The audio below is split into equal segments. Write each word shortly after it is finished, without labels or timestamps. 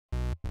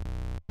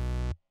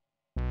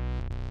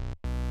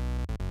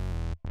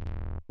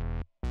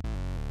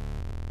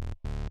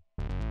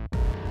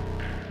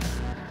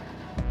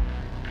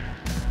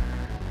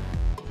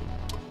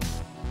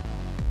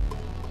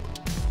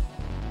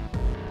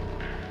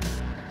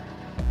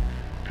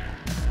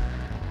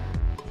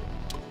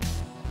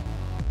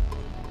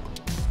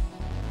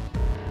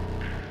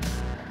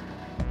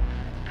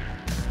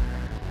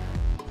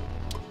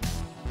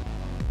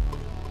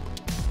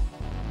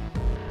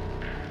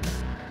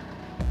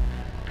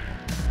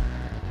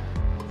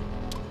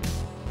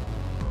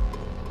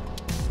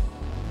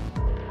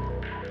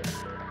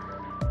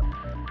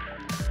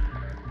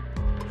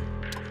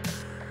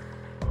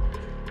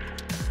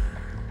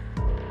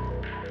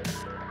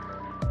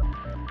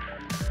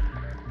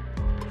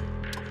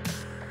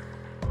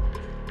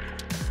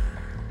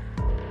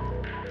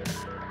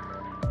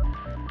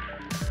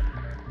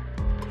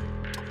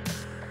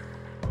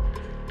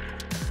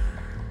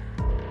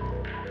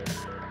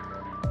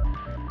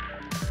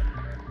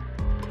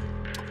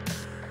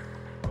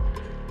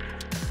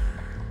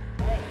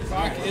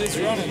is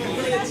running.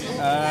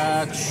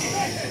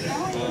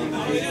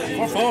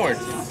 4 forward.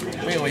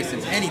 We ain't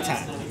wasting any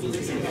time.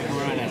 Come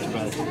right at you,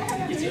 brother.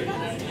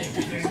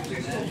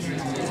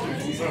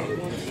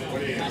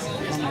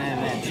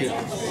 Coming at you.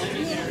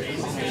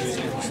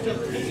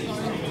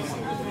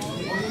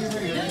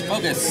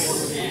 Focus.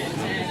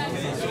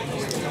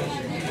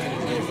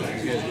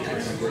 Good.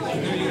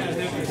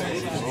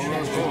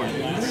 Forward.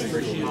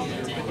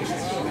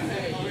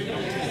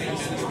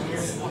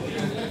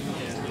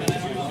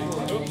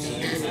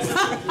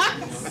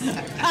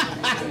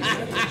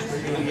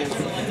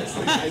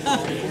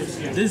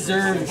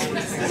 Deserved.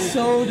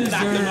 So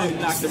deserved.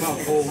 Knocked him out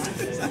cold.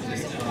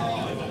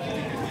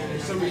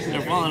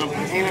 They're falling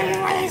apart.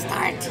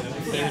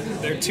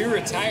 They're too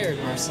retired,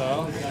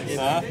 Marcel. They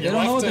don't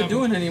know what they're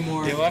doing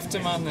anymore. You left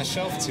him on the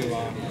shelf too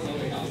long.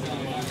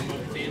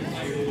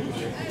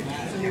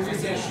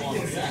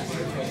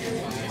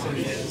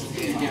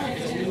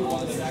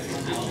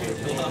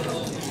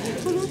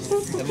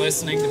 The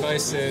listening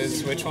device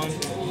is which one?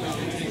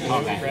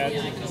 Okay. Red?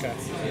 Okay.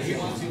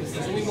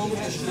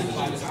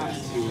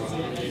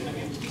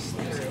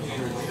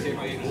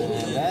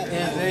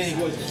 That is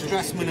a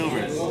stress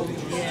maneuver.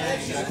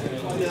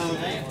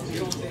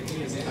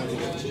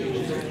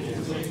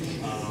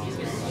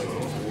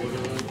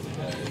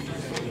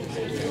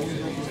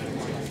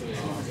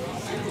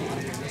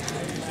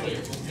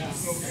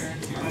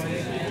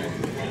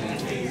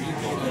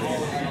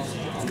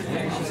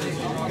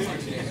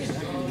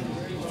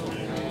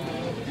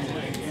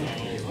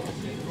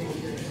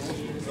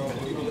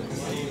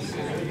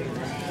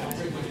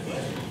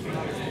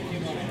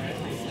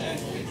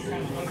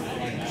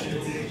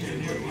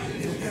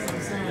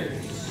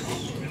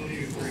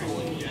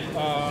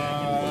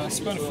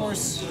 Spell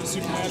Force,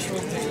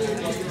 Supernatural.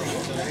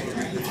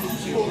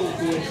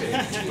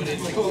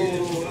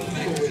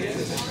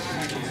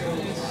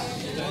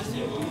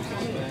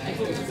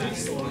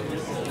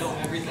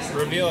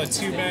 Reveal a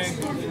 2 bank,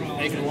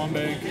 make it a 1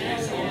 bank.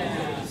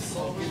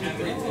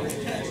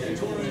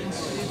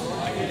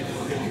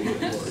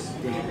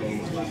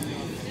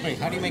 Wait,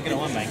 how do you make it a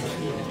 1 bank?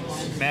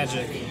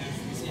 Magic.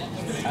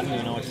 I don't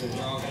even know what to do.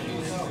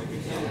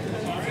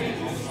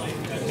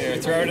 Here,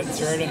 throw it in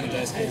the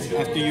dice.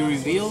 After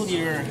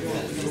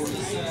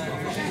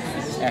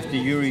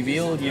you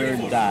reveal your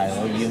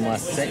dial, you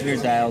must set your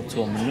dial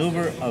to a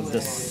maneuver of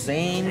the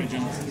same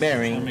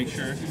bearing,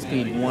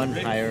 speed 1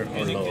 higher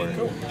or lower.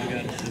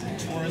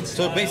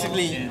 So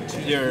basically,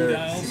 your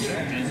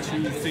And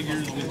 2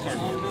 figures with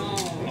cardboard.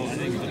 Oh, I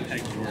think the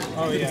pegs were.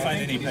 Oh, yeah. Couldn't find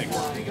any pegs.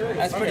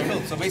 that's pretty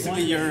cool. So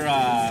basically, your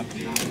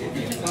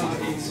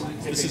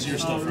This is your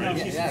stuff, right?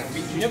 yeah, I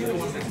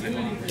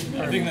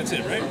think that's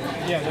it, right?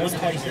 Yeah, those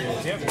pegs are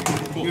good. Yep.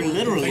 you're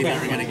literally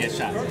never gonna get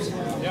shot.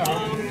 Yeah.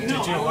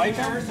 Did you like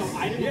them?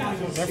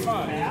 They're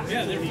fun.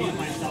 Yeah, they're fun.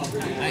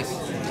 Nice.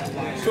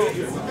 Cool.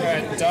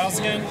 Alright, dials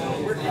again.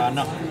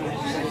 No.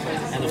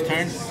 End of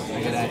turn. I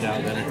get that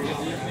dial better.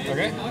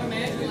 Okay.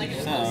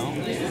 So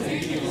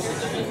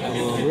I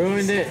will.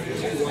 Ruined it.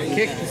 I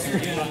kicked.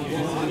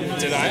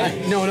 Did I?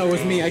 No, it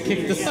was me. I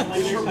kicked the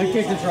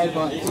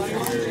tripod.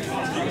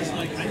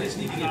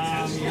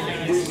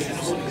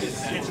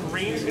 It's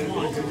range 1.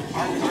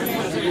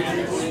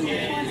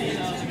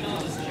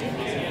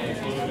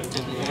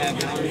 Have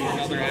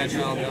another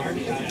agile builder?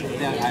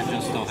 Yeah, I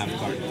just don't have a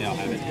card. They all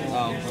have it.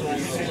 Oh.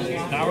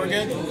 Now we're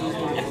good?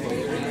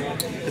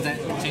 Because I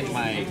change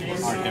my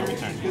arc every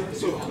turn.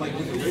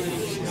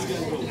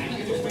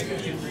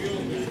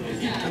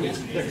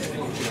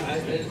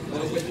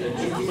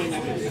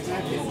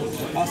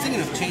 I was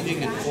thinking of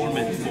changing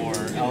informant for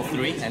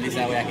L3. At least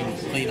that way I can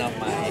clean up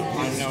my. I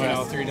don't know what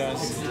L3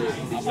 does.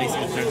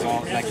 Basically turns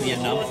all, like the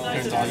numb,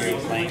 turns all your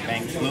playing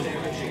banks blue.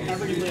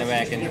 That way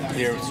I can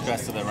clear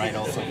stress to the right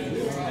also.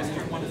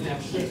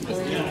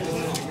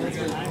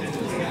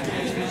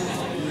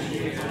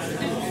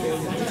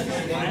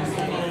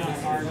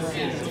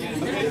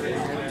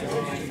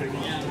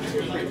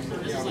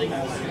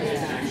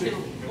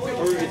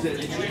 Or is it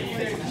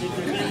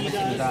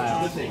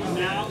Dial.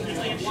 now?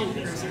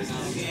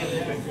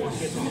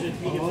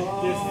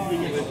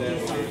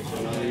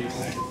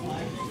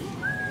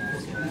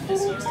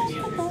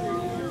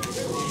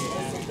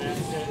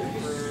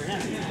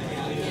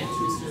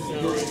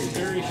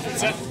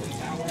 Set.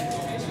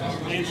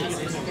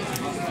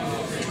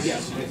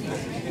 Yes.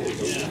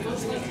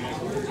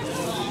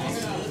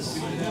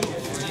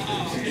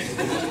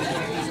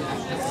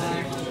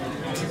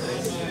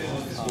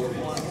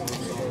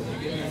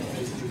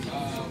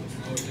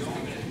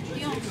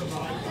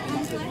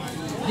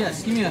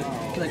 Yes, give me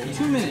like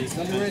 2 minutes.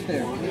 I'll be right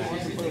there.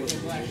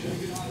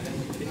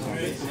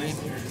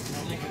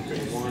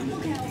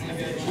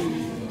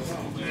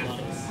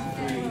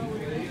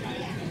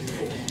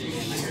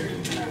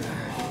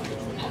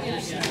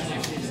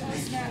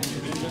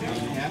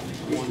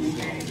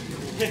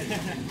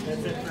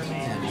 That's it for me.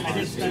 I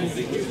just spent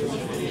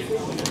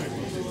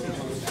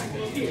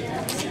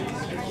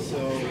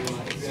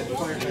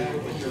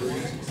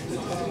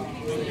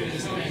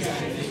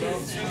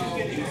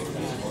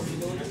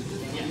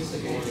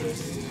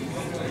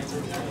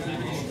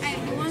Hey,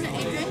 you want a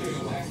drink?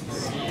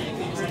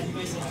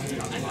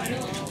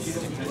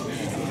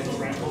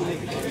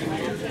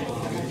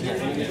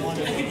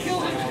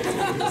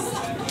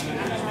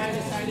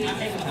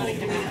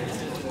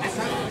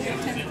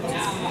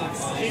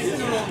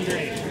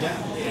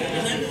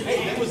 Hey,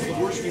 that was the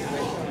worst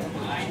before.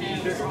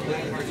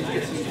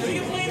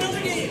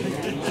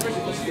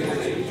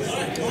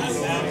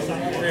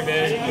 Very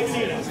big.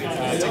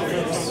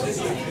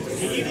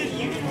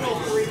 You can roll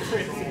 3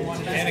 crits in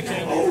one day.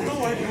 Anakin. Oh, no,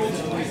 I rolled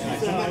twice.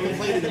 I'm not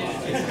complaining about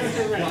it.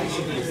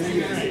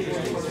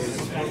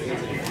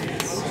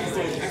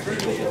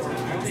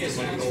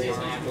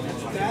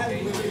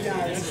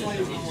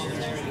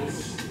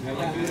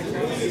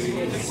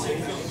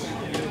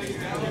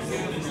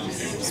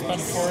 Spud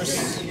Force.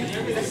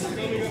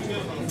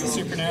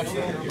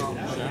 Supernatural.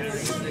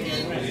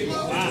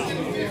 Wow.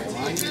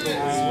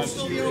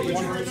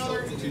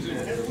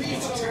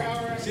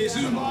 See you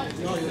soon.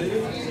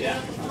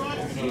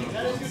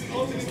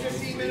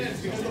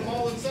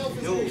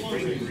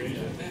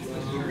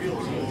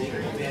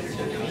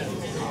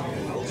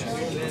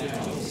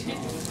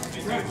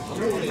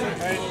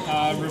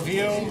 Alright,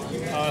 reveal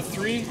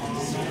 3.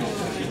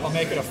 I'll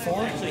make it a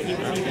 4.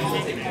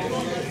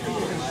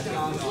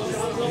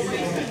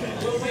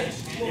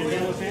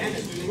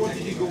 What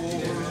did you go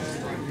over?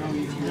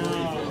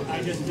 No, I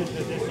just did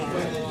this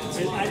already.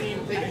 I mean,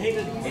 I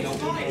hated I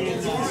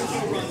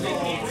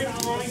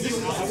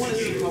want to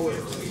see how it.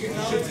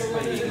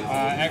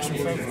 Action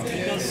focus.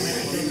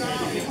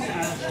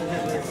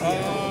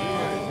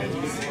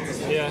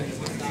 Yeah.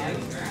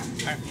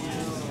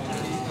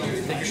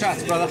 Take your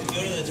shots, brother.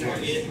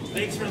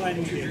 Thanks for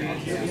letting me do that.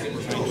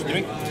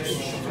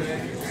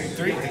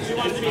 3. You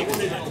wanted to be able to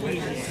do that.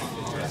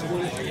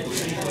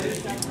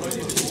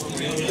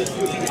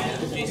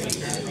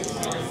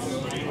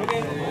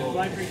 Okay, well, I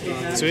appreciate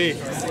that. Sweet.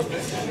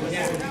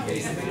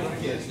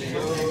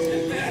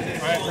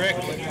 Alright, Rick,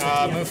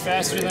 move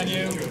faster than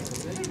you.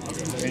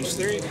 Range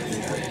 3.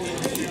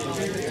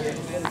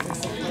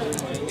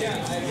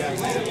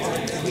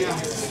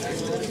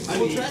 I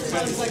mean,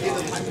 sounds like in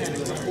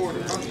the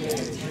corner.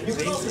 You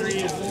can also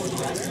Three is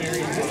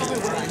very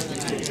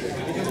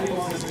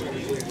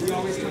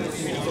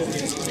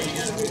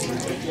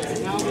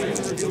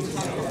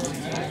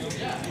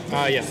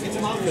Yeah.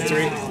 For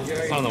 3. I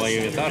don't know why you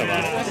even thought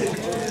about it.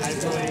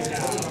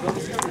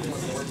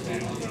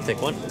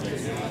 Take 1.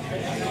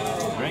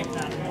 Right.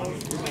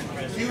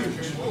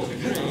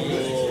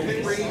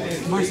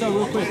 Marcel,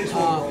 real quick,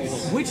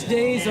 which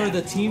days are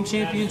the team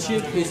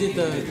championship? Is it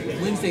the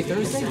Wednesday,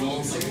 Thursday?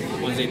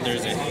 Wednesday,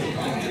 Thursday.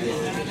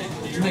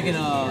 Just making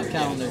a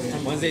calendar.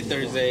 Wednesday,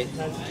 Thursday.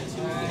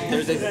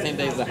 Thursday's the same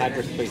day as the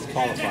hyperspace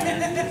qualifier.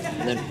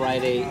 And then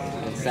Friday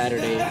and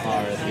Saturday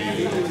are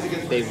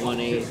the day 1A,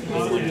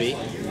 day 1B.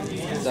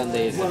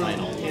 Sunday is the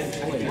final.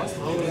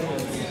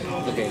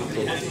 Okay,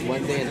 so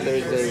Wednesday and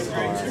Thursday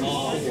are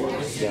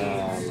the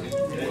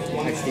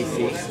XTC.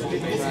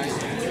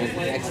 And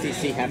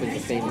XTC happens the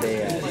same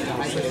day as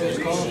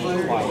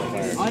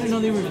qualifier. I didn't know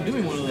they were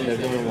doing one of They're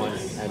those. doing one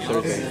at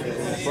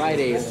Thursday.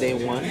 Friday is day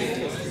 1.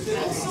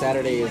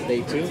 Saturday is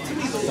day 2.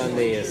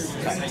 Sunday is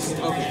cut.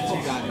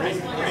 Okay, got it.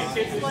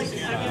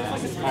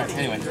 Alright,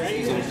 anyway.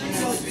 So,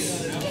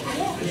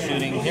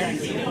 shooting here.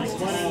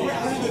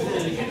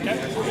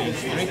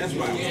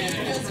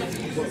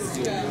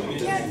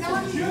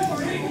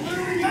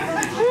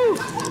 Woo!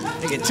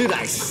 You get 2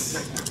 dice.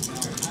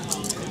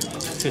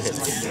 2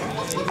 hits.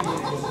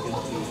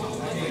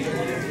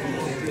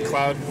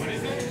 Cloud.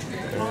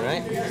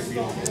 Alright.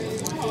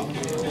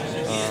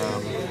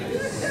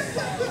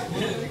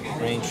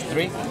 Range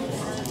 3.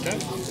 Okay.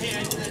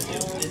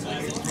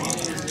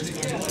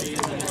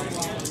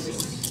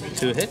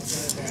 2 hits.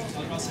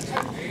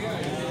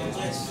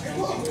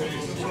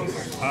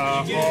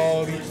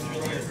 I'll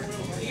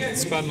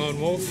spend Lone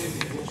Wolf.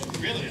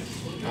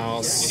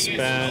 I'll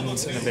spend an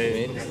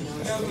evade.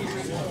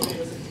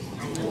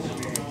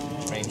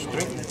 Range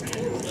 3.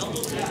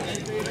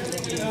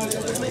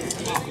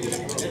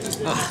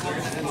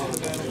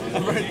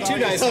 Two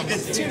dice.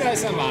 2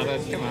 dice on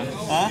modded. Come on.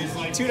 Huh?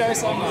 2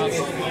 dice on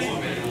modded.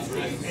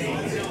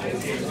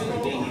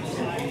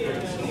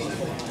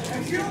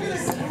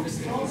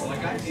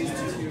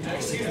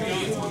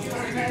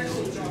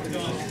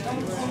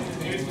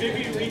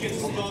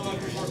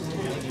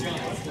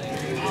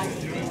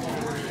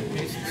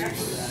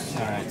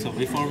 Alright, so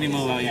before we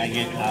move, I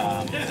get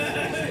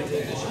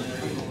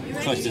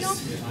choices. So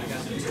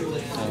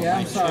Yeah, my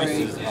I'm sorry.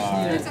 choices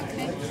are It's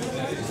okay.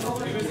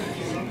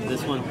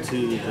 this one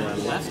to the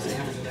left,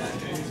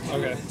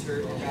 Okay.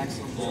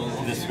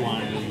 this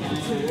one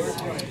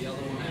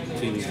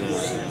to the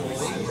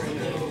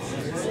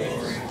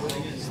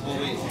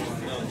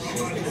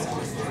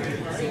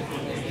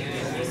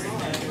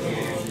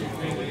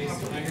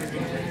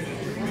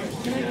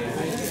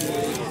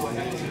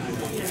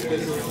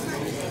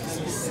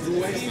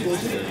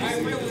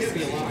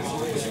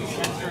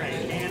That's right.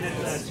 And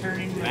it's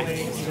turning the way.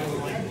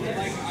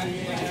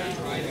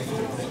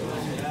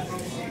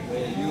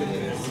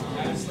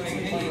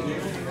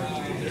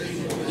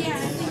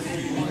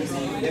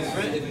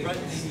 Right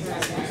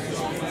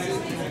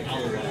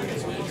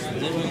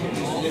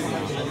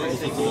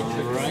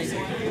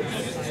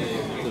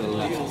to the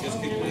left.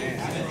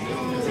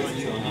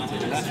 Going on to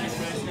the left.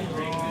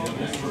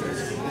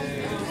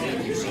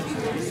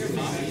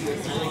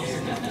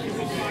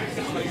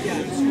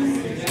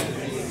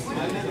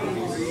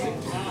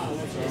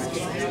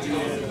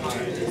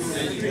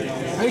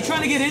 Are you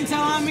trying to get intel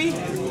on me?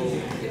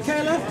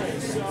 Kayla?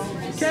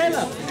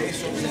 Kayla?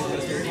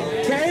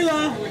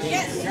 Kayla?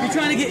 Yes. You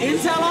trying to get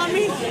intel on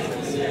me?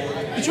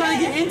 You trying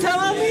to get intel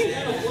on me?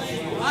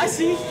 I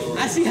see.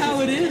 I see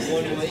how it is.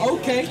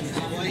 Okay.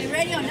 Are you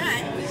ready or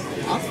not?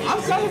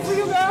 I'm coming for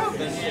you, girl.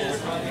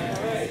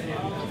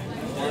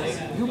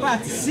 You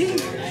about to see.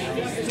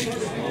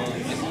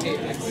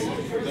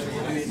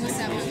 What's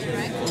that one,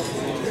 right?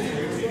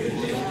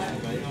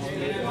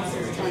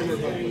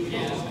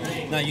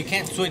 No, you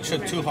can't switch a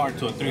 2 hard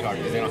to a 3 hard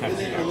because they don't have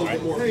 3 hard,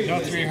 right? No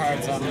 3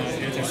 hards on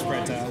the Ether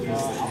spread tile. You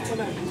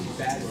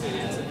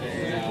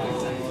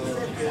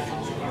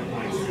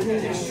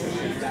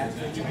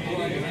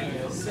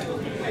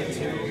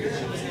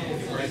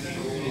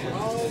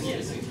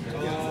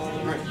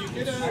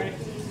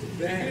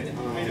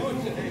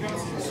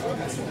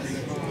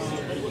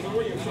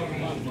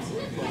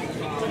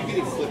can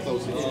even flip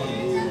those.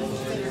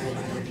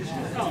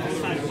 Oh, it's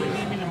fine. Can you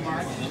give me the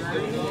mark?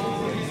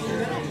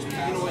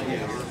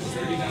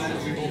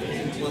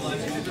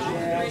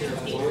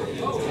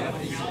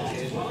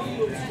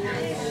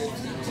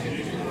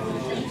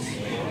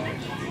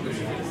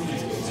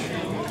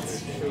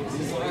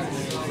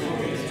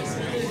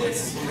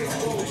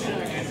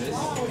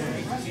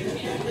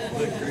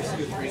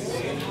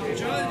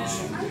 Judge,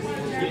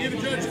 give a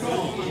judge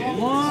call.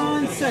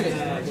 1 second.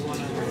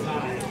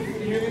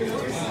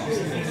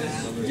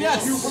 Yes. Yeah,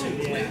 I've seen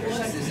pictures of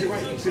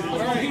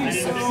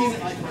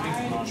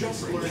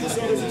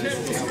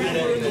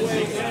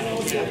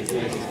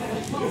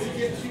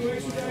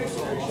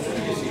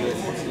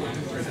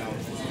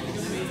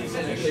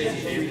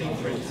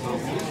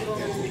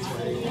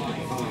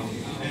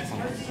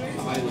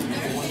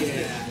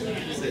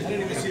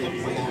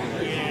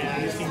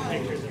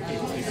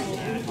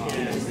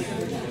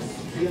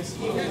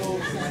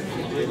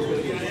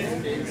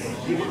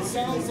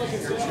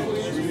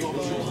people like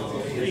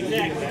that.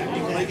 Exactly.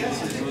 I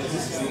guess this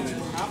is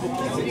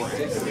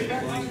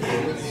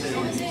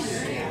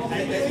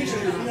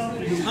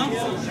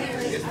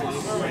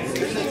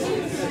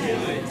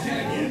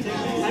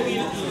I mean,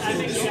 I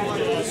think you have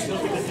to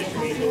look at the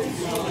situation.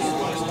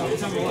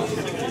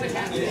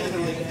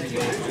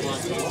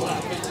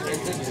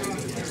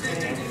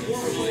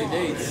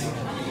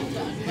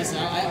 Listen,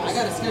 I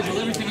gotta schedule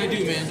everything I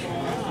do, man.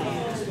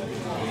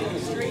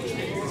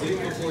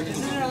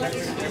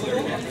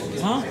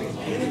 Huh?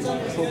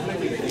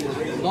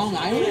 Long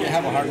Island? They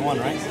have a hard one,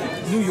 right?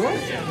 New York?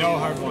 No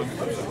hard one.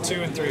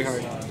 2 and 3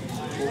 hard.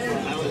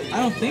 I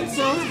don't think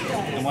so.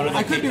 And what are the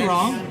I could be kickers?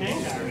 wrong.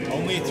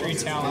 Only 3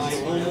 talents.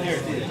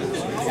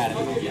 Got it.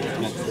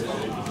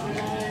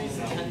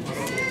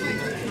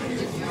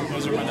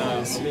 Those are my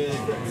dials.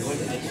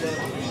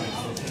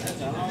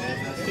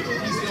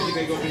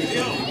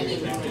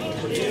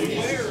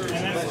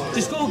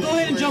 Just go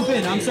ahead and jump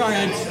in. I'm sorry,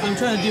 I'm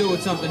trying to deal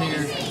with something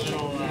here.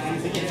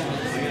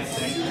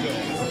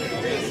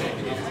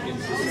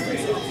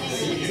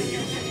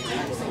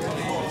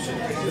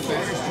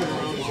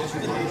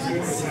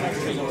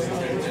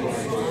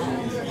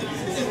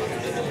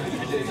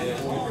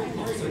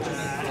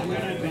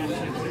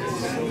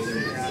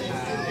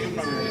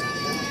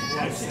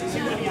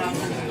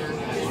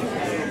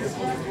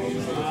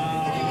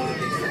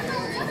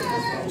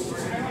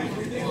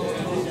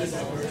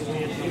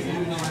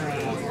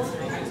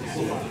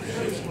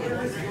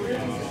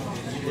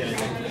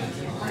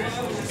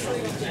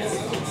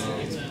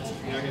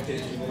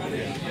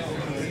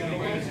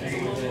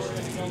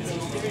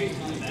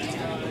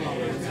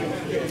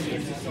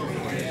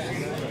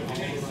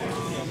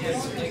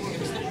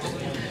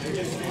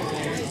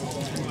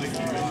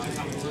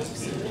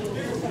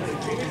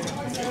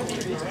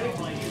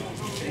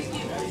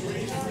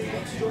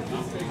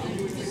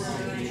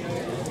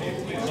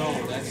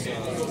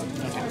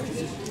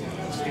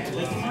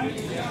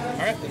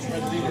 Alright. This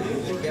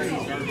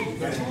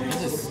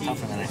is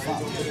tougher than I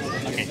thought.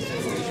 Okay.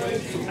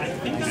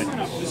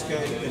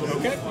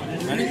 Okay.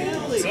 Ready?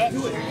 Set.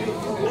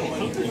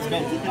 Let's go.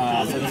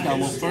 So this guy will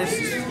move first.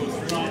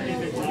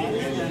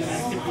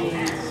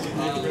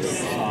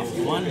 Soft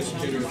one.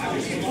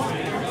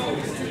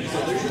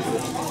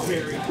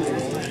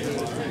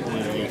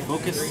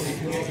 Focus.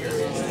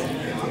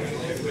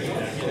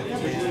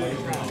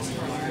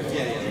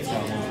 This guy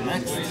will move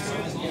next.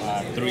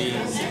 3.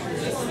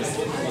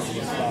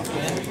 Soft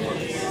in.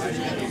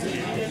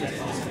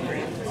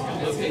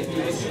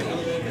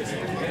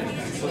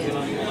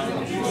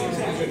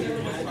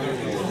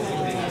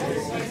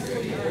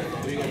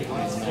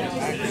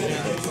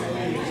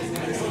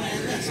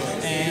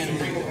 And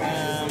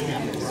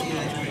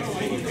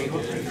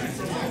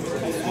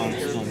one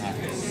still not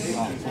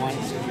soft one.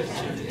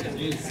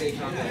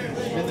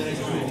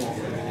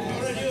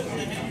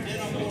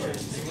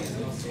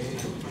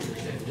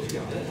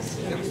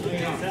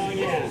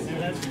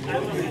 yeah.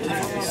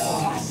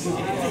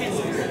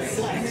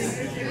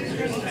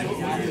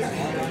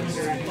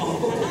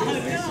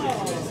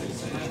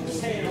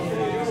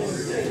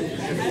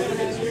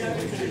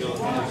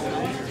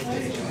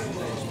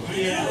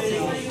 Yeah,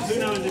 who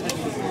knows if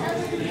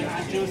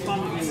it was fun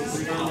to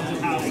do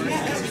how it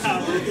works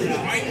out.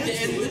 Right to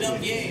end the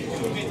game.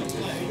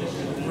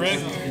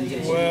 Rick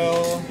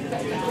will.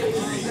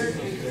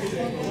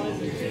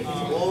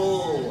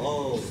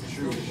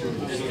 True.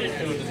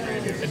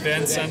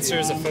 Advanced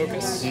sensors of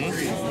focus.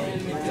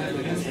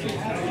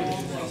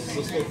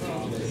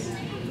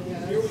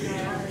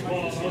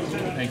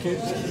 Thank you.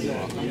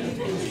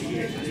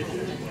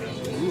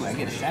 Ooh, I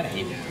get a shot at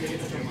you.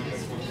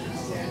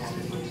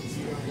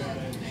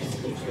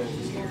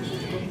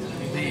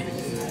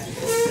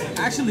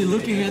 Actually,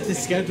 looking at the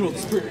schedule,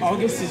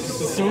 August is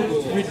so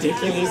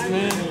ridiculous,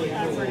 man.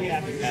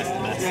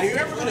 Are you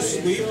ever gonna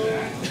sleep?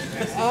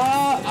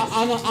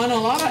 On a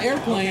lot of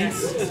airplanes.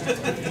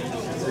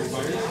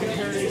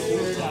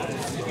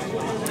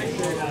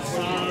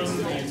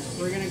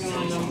 We're gonna go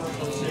on number.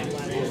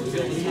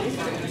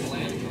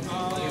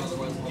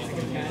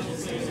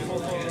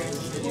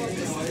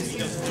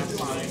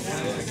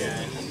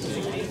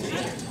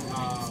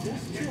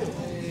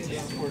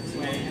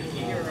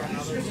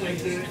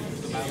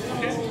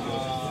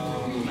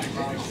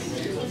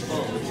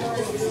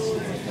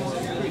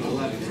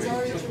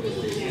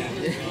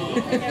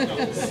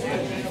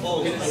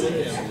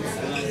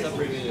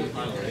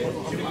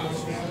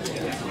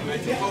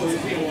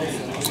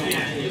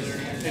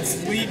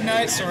 It's league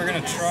night, so we're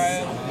gonna try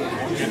it.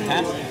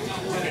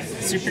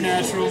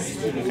 Supernatural.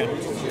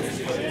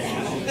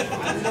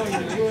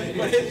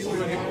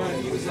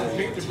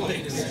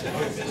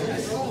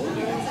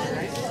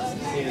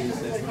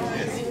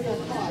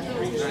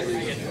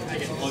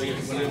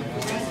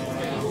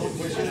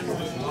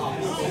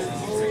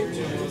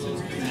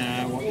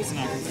 Nah, it's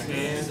not gonna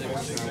fit.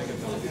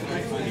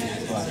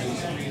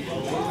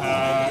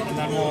 And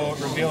then we'll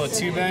reveal a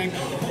 2-bank.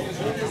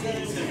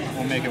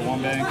 We'll make it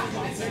 1 bank.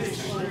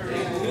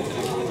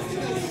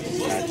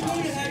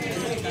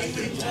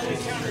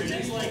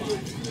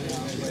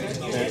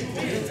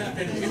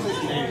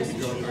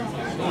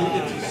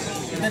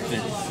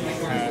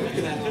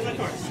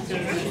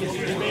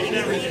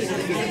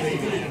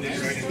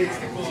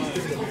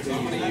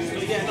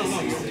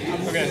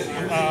 Okay.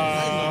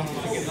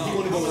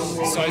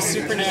 So I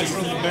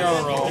supernatural the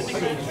barrel roll,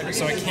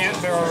 so I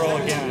can't barrel roll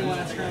again.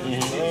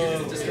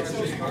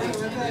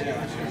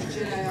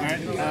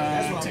 Alright,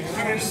 take a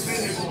focus.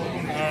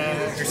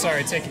 Or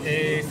sorry, take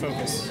a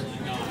focus.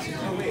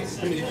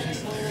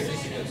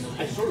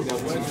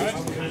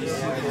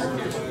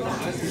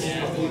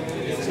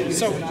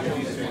 So,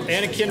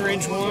 Anakin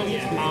range 1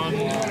 on to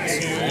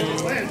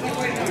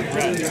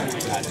red.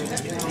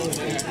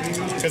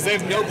 Because they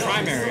have no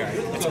primary art.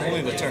 It's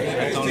only the turret,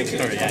 right? Only the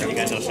turret, yeah, you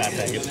got no shot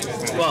at you.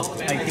 Well,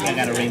 I think I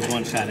got a range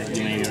 1 shot at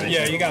you, maybe right.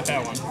 Yeah, you got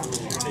that one.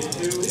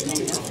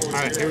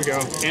 Alright, here we go.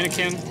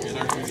 Anakin.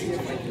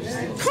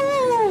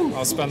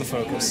 I'll spend the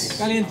focus.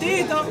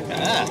 Calientito.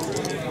 Ah.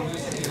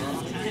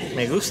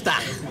 Me gusta.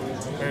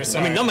 Or, I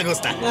sorry, mean, no me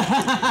gusta. I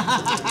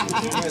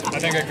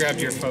think I grabbed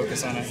your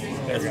focus on it.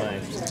 There we go.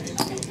 Fine.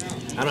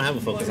 I don't have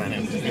a focus on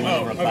him. You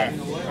Oh, want to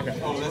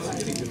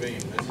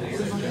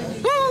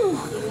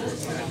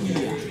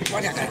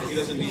okay.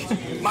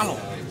 Malo.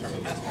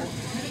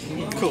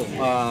 Cool.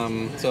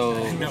 So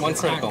one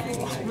critical.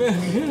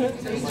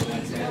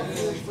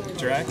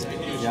 Direct?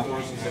 Yeah.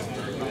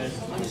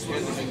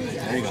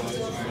 There you go.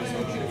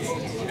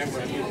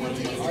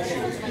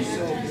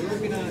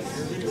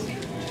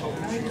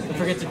 Don't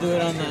forget to do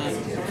it on the.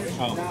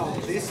 Oh.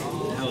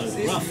 That was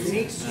rough.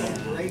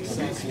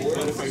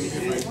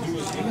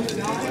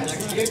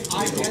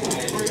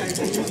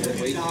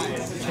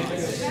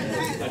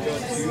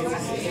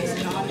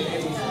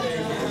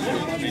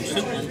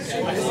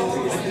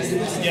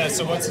 Yeah,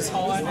 so what's his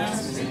hull at now?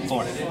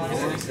 4.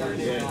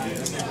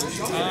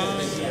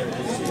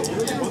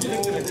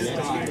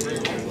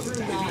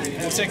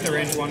 We'll take the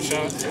range 1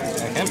 shot.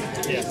 Okay.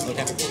 Yeah.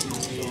 Okay.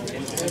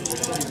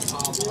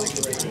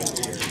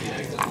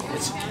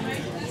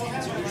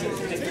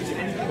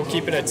 We'll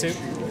keep it at 2.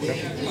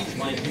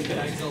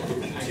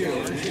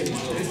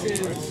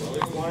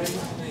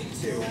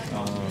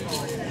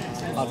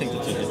 I'll take the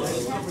 2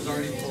 hits.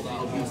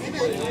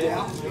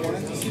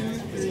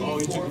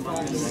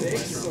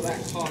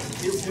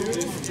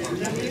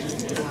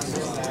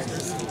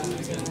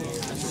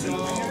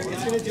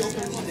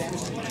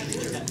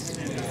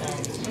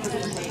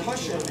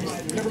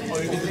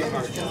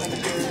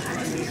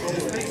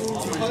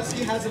 Because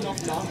he has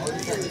enough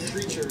non-artifact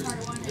creatures,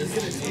 he's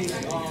gonna take.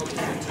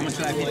 How much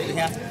life do you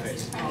have?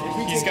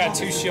 He's got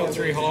 2 shield,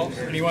 3 hull,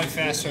 and he went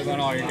faster than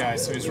all your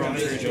guys, so he's rolling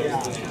 3 shield.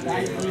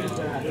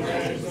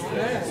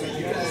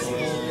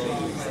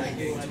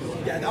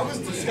 Yeah, that was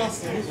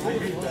disgusting.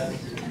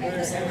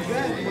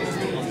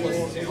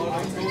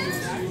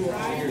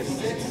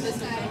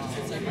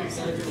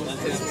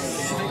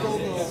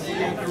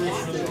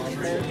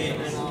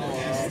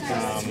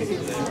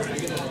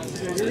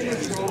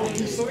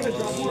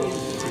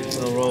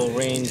 So roll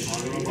range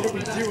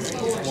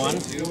 1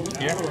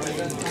 here.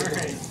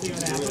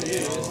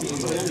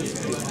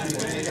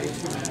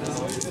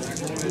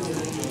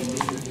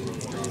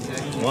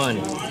 One.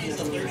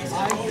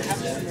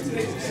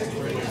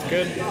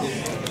 Good.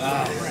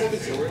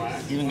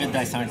 Even good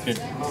dice aren't good.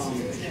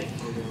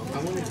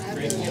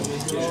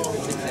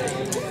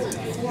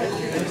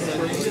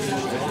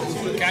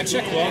 Can I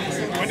check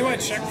when do I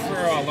check for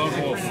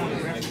Lone Wolf?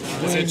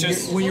 Is it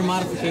just when your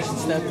modification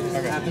step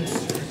happens?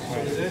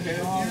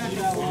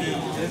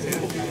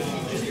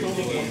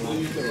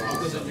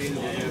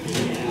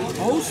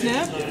 Oh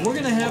snap! We're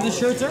gonna have the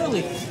shirts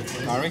early.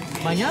 Are we?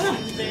 Mañana?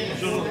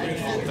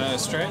 the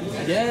straight?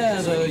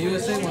 Yeah, the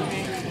USA one.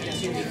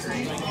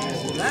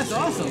 That's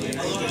awesome.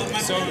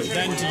 So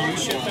then do you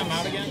ship them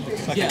out again?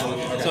 Yeah.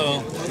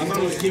 So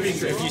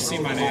If you see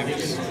my name.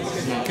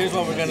 here's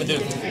what we're gonna do.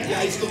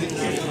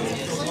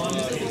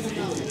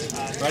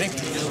 Ready?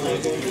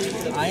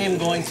 I am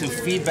going to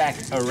feedback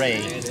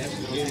array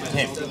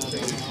him.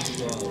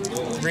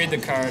 Read the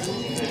card.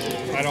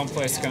 I don't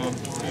play scum.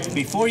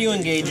 Before you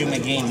engage, you may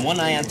gain 1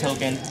 ion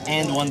token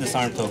and 1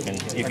 disarm token.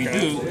 If you Okay.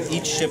 do,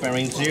 each ship at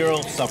range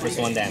 0 suffers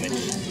 1 damage.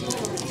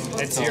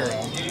 It's 0.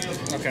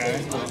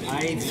 Okay.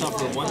 I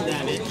suffer 1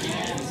 damage.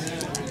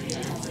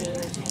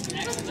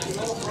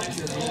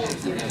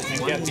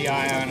 And get the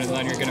ion, and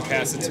then you're gonna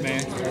pass it to me.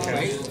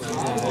 Okay.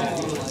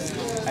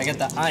 I get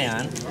the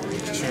ion.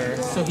 Sure.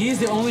 So he's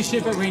the only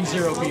ship at range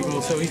 0,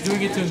 people. So he's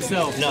doing it to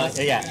himself. No,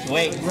 yeah,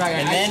 wait. Right,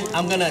 And then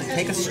I'm gonna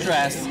take a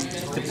stress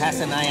to pass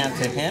an ion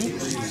to him.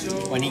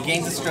 When he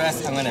gains a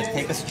stress, I'm gonna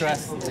take a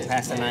stress to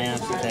pass an ion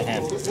to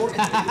him. Is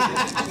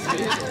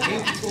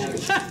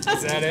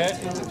that it?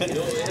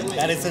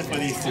 That is it for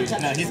these two.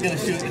 No, he's gonna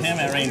shoot him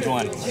at range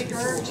 1.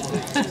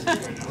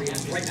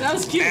 That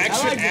was cute. I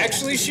like it.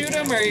 Actually shoot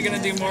him, or are you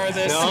gonna do more of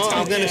this? No,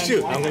 I'm gonna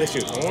shoot. I'm gonna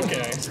shoot.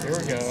 Okay, here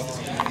we go.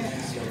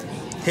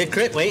 Hit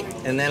crit, wait,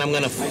 and then I'm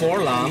gonna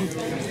forlom.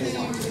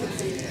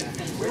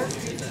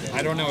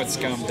 I don't know what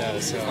scum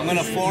does, so. I'm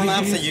gonna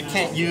forlom so you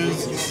can't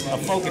use a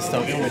focus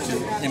token, which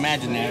is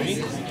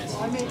imaginary.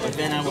 But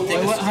then I will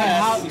take a Wait,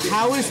 stress.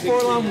 how is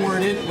Forlom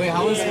worded? Wait,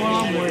 how is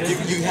Forlom worded?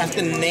 You have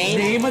to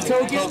name a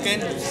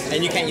token?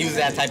 and you can't use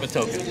that type of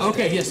token.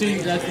 Okay, yeah, so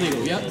that's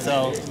legal. Yep.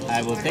 So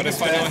I will take But a if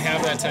I stress. don't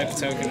have that type of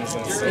token, is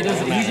that It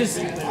doesn't. He just.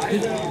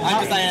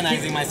 I'm just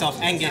ionizing myself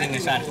and getting a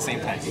shot at the same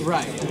time.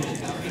 Right.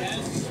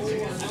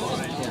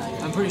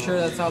 Yeah, I'm pretty sure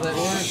that's how that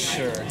works.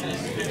 Sure.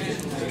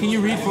 Can you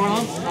read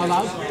Forlom out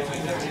loud?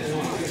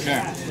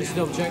 Sure. Just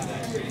double check.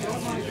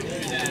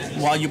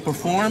 While you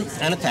perform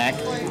an attack,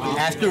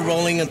 after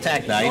rolling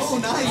attack dice,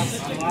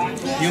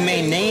 you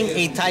may name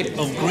a type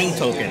of green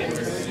token.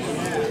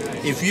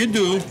 If you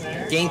do,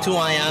 gain 2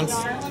 ions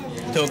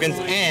tokens,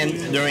 and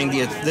during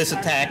this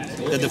attack,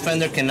 the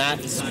defender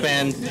cannot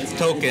spend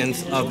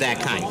tokens of that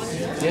kind.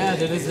 Yeah,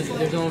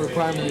 there's no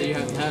requirement that you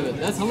have to have it.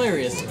 That's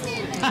hilarious.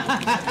 All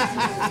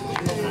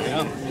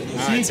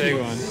right, take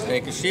one.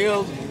 Take a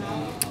shield,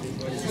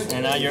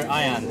 and now your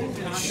ion.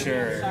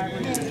 Sure.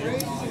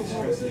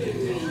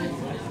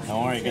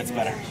 Don't worry, it gets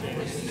better.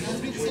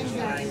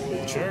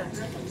 Sure.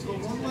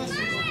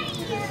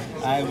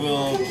 I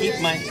will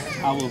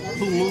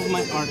move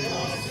my arc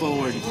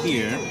forward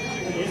here,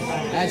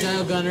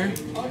 Agile gunner.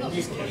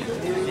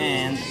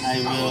 and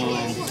I will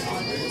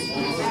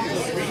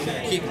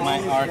keep my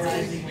arc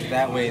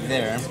that way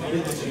there.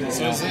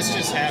 So does this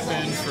just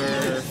happen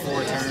for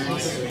 4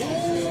 turns?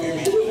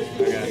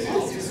 Okay.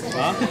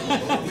 Huh?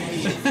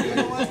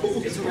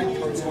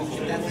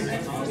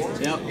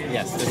 Yep.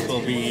 Yes, this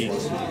will be.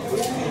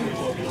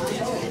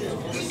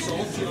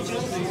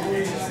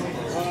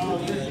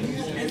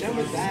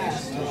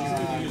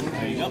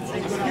 There you go.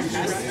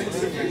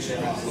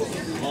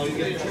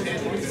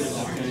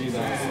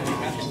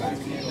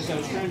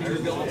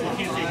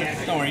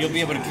 Don't worry, you'll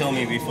be able to kill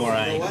me before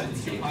I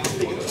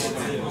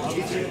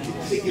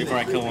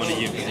kill one of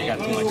you because you got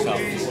too much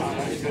health.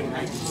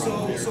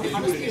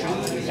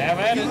 Have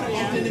at it.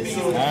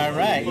 All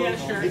right.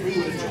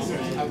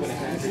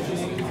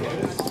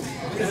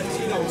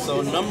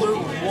 So number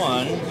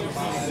 1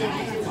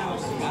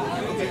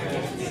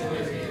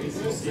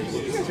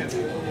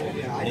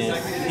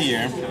 is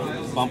here.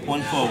 Bump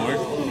 1 forward.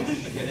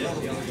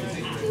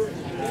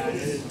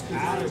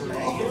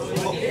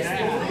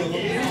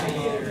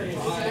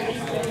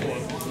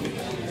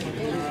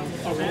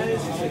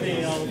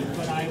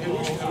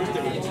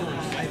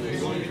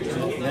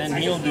 Then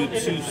he'll do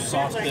 2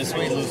 soft this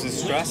way,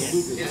 loses stress.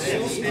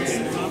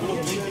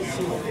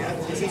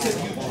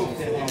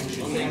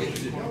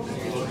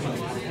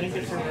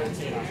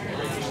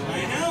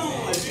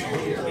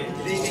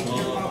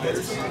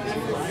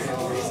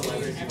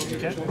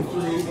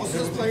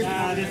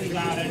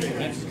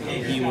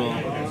 He will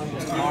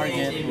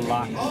target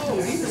lock. Don't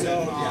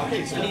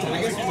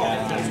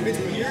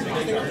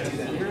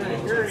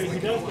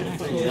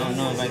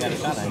know if I got a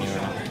shot on you or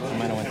not. I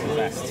might have went too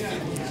fast.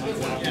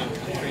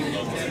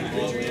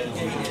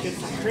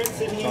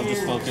 So I'll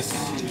just focus.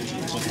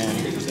 with him.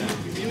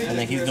 And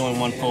then he's doing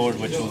one forward,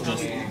 which will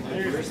just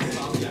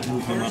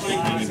move him up a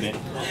tiny bit.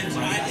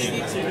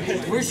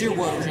 Where's your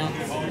water?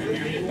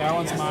 That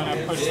one's mine.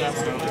 I pushed that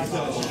one over.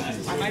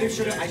 I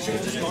should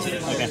have just gone to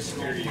Okay.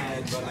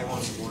 but I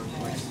wanted more.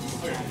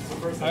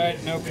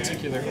 Alright, no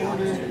particular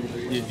order.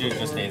 You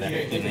just stay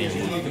there. And then you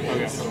move.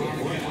 Okay.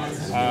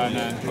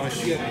 None. Push.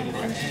 There you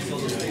go.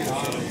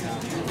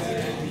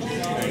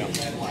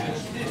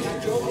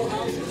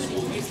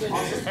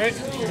 Alright.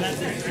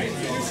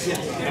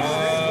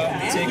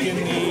 Taking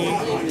the...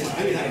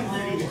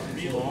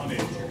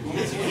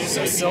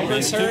 So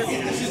Silver's hurt?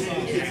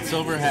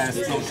 Silver has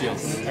no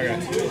shields. Okay.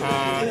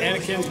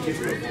 Anakin.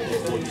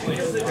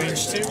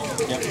 Range 2.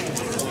 Yep.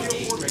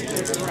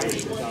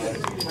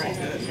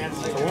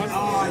 For 1.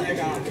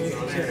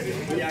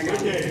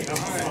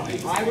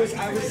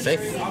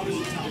 Safe.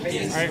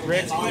 Alright,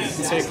 Rick.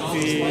 Take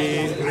the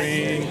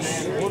range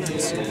 1.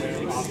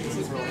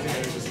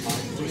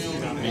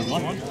 Range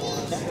 1.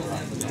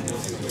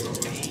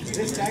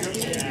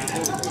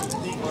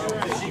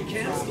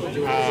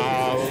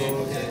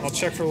 I'll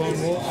check for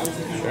Lone Wolf.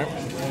 Sure.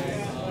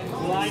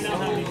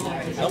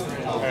 Nope.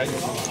 Alright.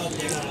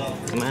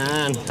 Come on.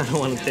 I don't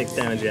want to take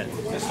damage yet.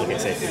 Okay,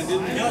 safe.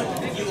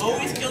 You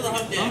always kill the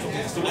hub deck.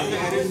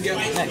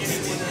 Next.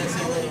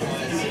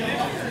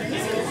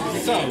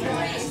 So,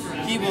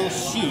 he will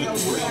shoot.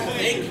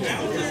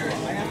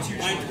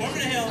 My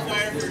permanent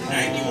hellfire for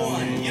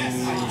 91.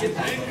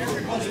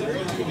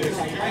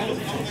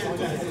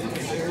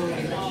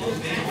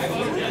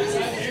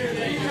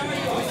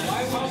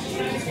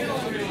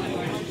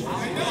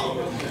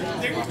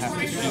 I'll have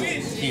to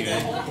shoot here,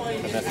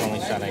 but that's the only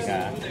shot I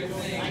got.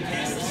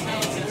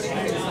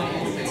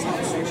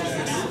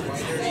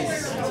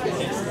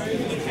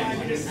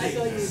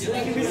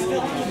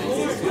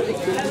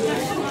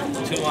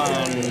 Two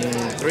on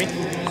 3.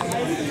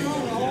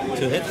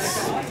 2 hits.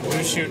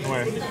 Who's shooting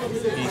where?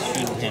 He's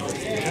shooting him.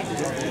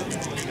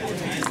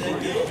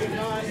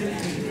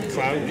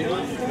 Cloud,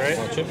 right?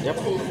 Yep.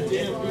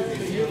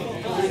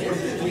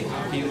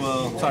 He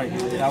will. Sorry,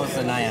 that was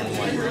the Nyan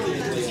one.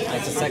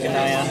 That's the second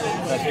Nyan.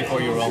 That's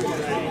before you roll.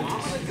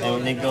 And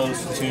when it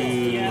goes to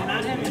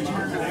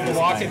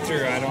Walk it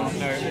through.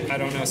 I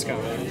don't know Scott.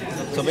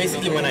 so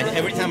basically,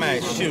 every time I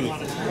shoot,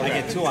 I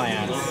get 2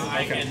 ions.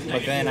 Okay.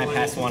 But then I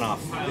pass 1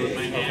 off.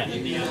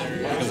 Okay.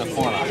 Because of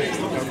 4 off. Okay.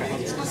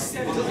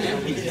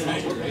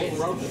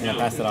 And I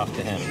pass it off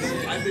to him.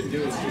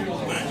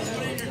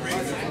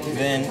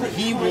 Then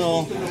he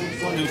will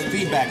do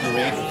feedback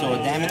array, so a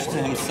damage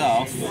to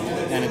himself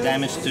and a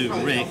damage to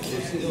Rick.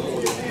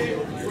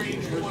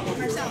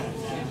 Marcel.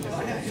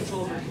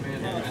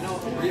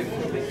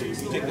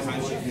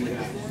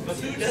 But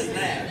who does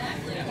that?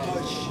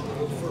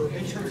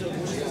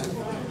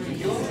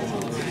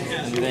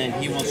 And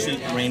then he will shoot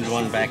range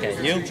 1 back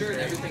at you.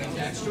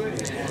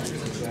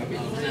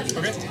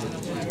 Okay.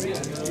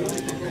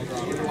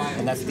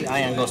 And that's the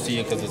ion goes to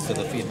you because it's to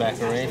the feedback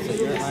array. So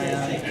your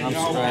ion, I'm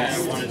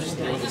stressed.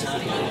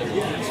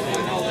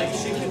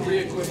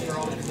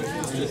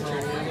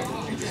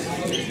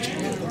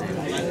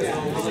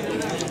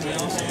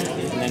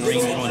 And then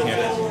range 1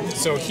 here.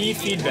 So he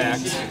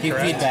feedbacked. He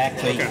correct? feedback,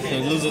 so Okay.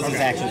 he loses his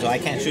action, so I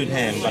can't shoot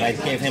him, but I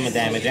gave him a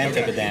damage and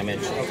took a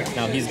damage.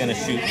 Now he's going to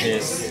shoot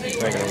his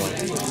regular one.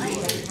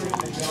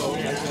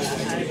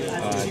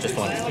 Just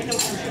 1.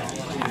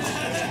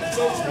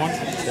 1.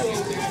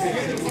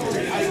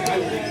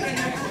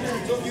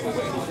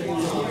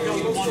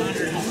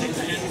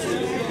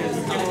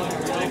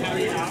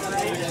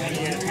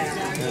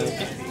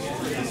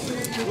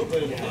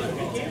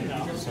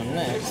 So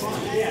next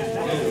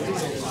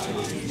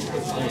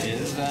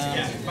is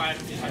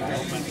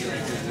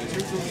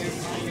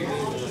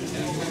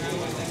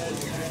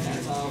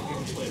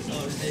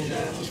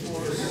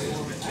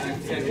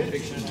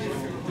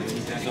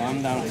so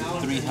I'm down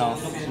 3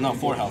 health, no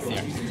 4 health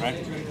here,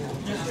 right?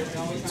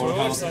 4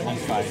 health and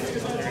 5.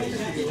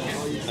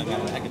 So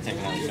I can take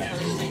another shot.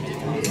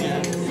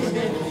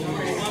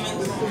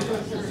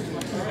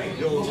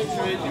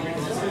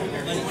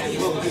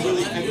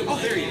 Oh,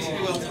 there he is.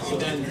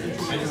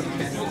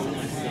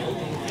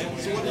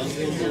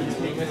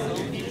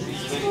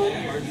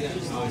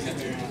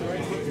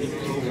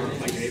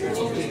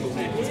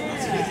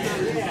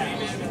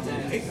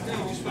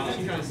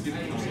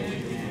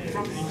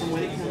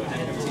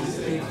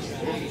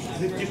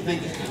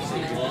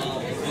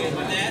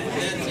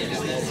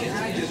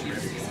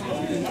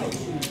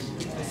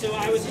 So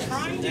I was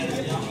trying to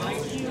get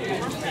behind you. I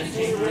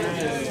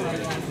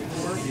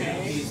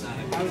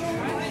was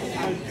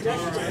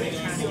desperately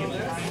trying to get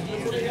behind you.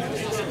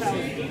 Except I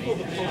was able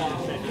to pull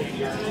off that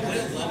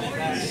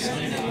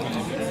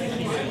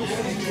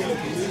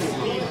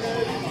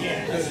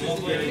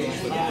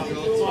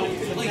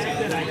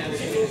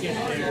get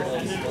there,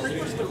 and then pretty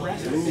much the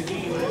rest of the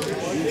game,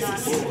 you're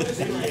not able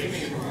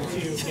to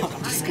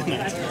I'm just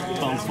gonna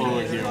bump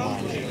forward here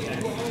one.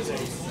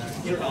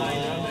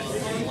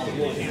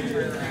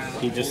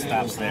 He just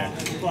stops there.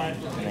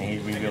 And then he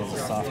reveals a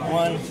soft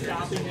one.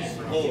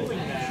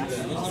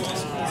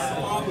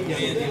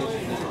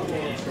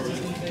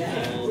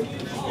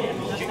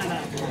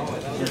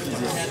 This is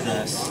his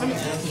stress.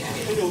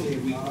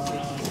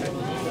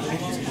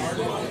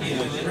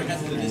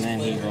 And then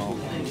he will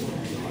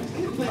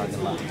target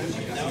lock.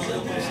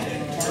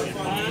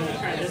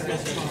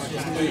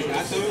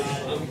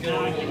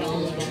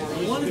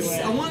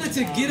 I wanted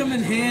to get him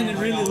in hand and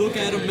really look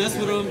at him, mess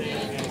with him,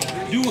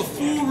 do a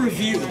full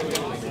review.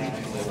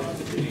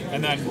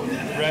 And then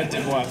red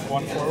did what?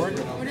 One forward?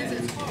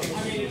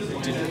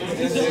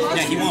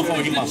 Yeah, he won't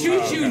forward, he won't.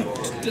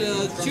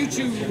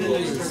 Choo-choo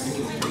rulers.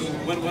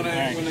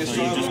 Alright,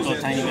 so you just go a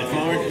tiny bit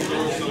forward, and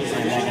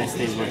that guy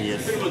stays where he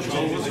is.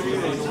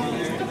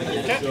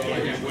 Okay.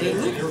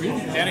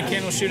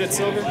 Anakin will shoot at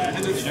silver. Range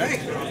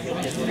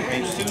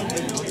 2.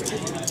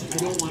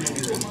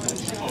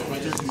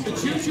 The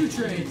choo-choo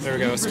train. There we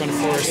go. Spin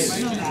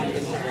force.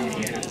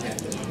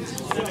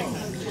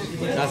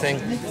 Nothing.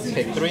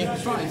 Pick 3.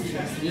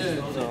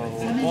 Yeah. So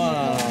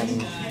 1,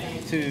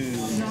 2,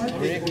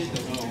 3.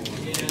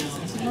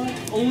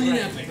 Only an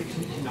epic.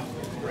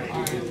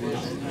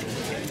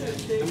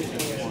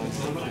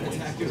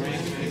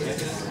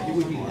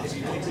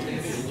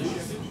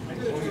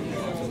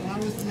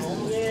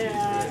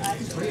 Yeah, I had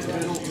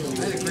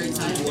a great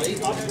time.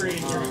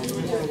 Upgrade.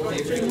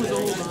 It was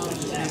old.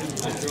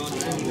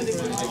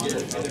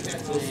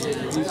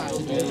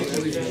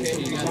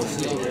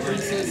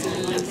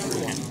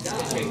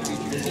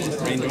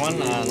 Range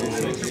 1 on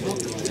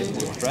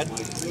red.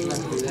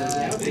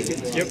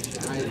 Yep.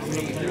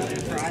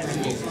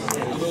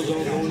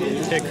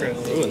 Hit crit.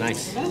 Ooh,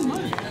 nice.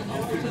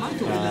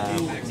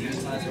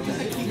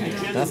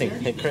 Nothing.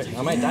 Hit crit.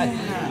 I might die.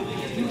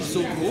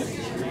 So cool.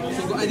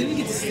 I didn't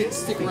get to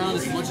stick around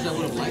as much as I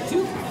would have liked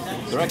to.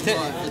 Direct hit.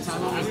 But the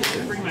time I was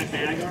there. Bring my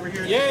bag over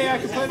here. Yeah, I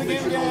can play the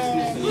game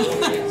again.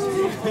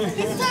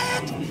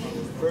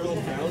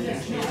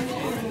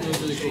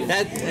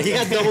 That he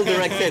got double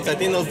direct hits. I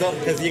think those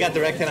because he got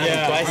direct hit on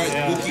him twice.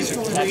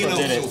 That's what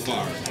did it.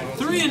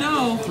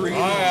 3-0.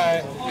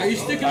 Alright. Are you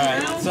sticking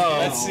Alright, around? so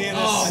Let's see this.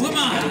 Oh, come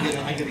on.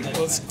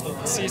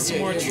 Let's see some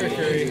more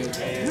trickery.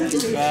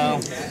 well,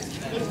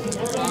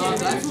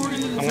 That's where it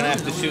is. I'm gonna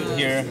have to shoot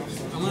here.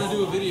 I'm gonna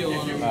do a video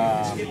on him.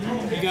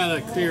 You got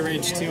a clear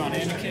range 2 on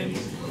Anakin.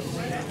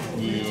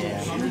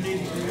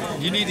 Yeah.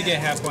 You need to get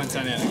half points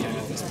on Anakin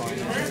at this point.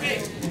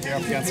 You're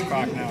up against the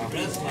clock now.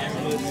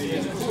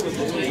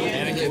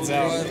 Anakin's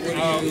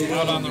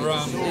out on the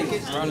run.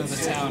 Running the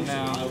town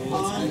now.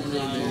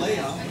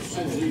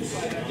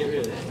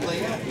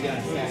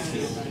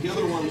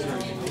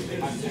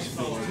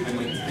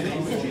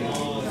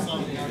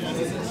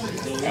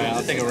 Alright,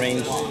 I'll take a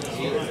range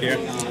here.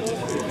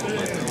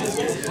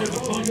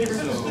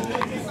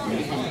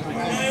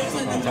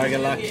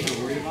 Target lock.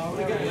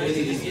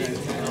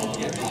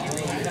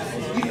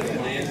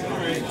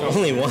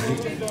 Only one.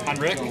 On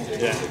Rick?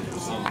 Yeah.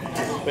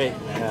 Wait.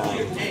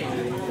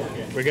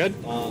 We good?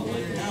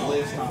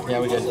 Yeah,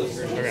 we're good.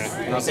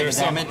 Okay. I'll take a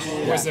damage.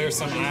 Was there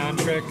some ion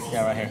trick?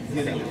 Yeah, right here.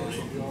 Damage.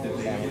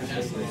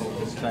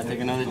 So I take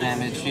another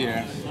damage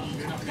here.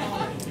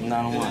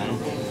 Not a 1.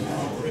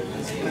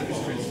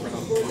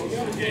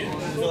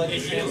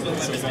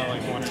 So is that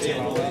like 1 or 2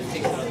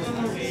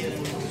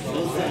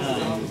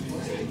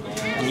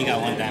 And you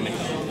got 1 damage.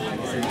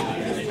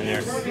 And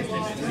there.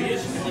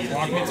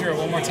 Walk me through it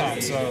one more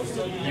time. So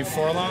you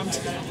 4-lomed?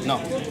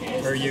 No.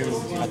 Or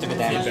you... I took a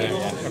damage.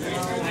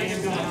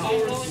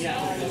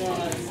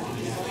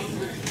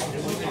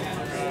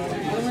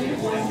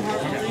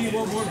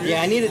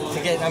 Yeah, I needed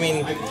to get, I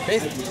mean,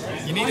 basically.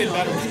 You needed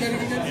better.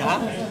 Huh?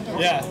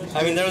 Yeah.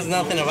 I mean, there was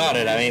nothing about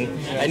it. I mean,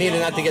 I needed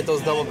not to get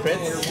those double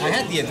crits. I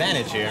had the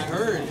advantage here.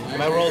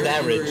 I rolled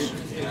average.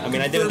 I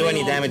mean, I didn't do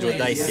any damage with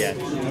dice yet.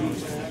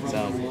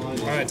 So.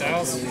 Alright,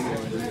 dials.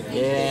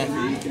 Yeah.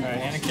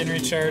 Alright, Anakin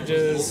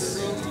recharges.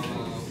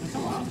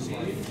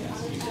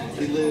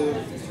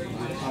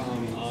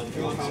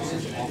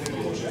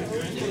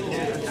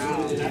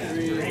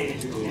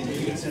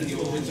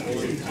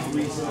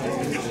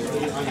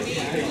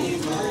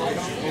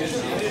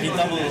 He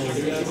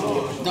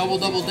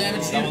double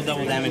damage.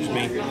 double damaged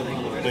me,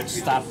 which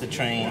stopped the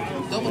train.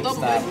 Double.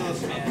 Stop.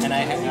 And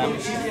I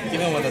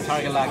even with a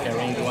target lock at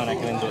range 1, I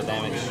couldn't do a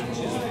damage.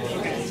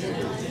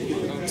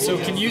 So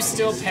can you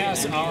still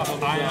pass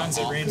off ions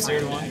at range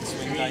 0 to 1?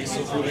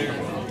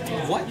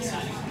 What?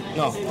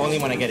 No, only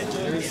when I get it.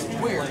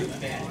 Where?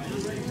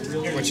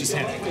 Which is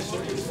him.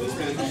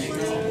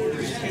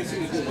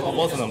 Well,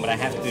 both of them, but I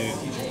have to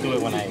do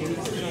it when I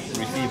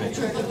receive it.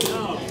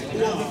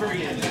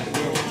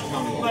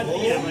 But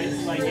yeah,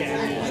 like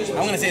yeah.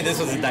 I'm gonna say this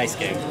was a dice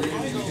game.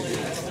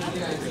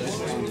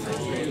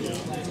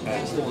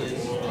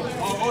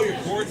 Oh, you're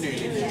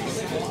coordinating.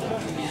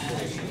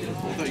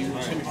 I thought you were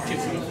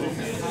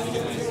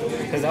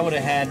Because I would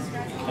have had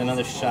a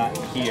another shot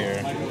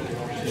here.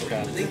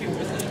 Okay.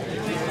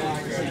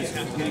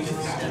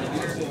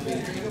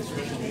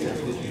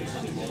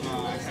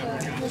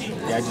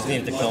 Yeah, I just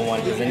needed to kill one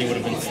because then he would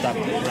have been stuck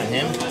on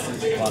him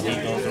while he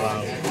goes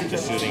around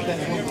just shooting.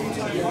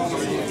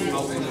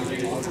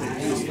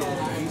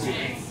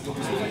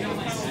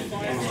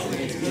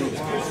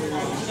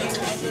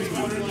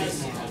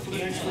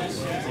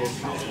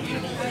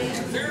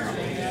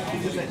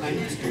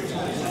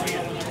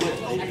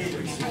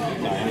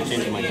 I'm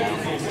changing my down.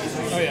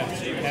 Oh yeah,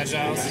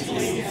 Agiles.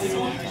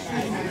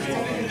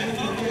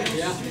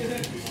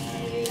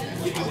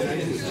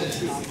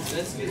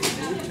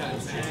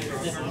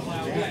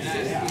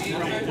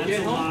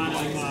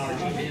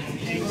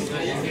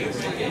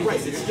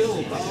 Right, it's still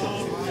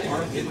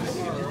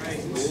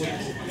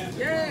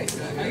Yay!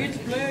 I get to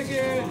play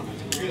again.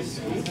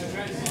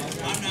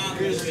 I'm not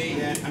really.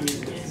 Yeah, I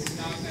mean,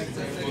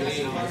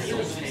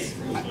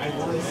 I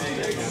want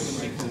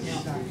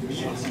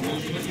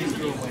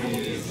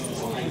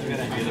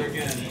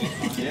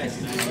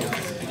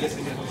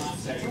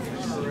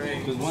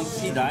Because once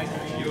he died,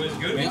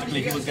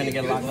 basically he was going to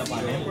get locked up on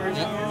him.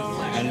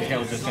 And this guy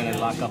was just going to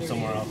lock up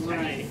somewhere else.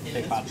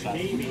 Take pot shots.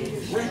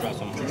 Stress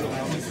him.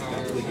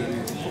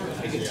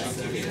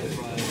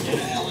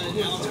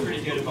 Alan's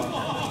pretty good about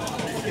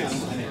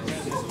that.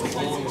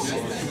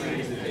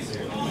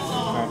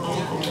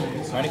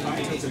 Ready?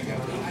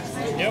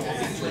 Yep.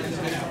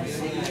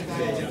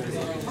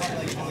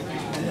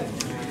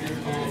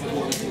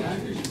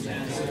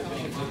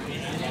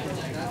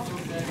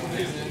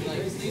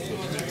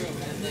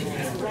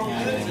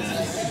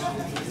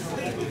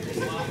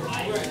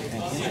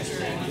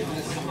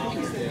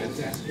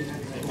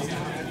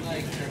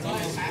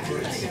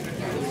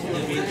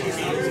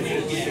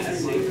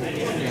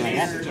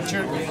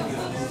 Sure.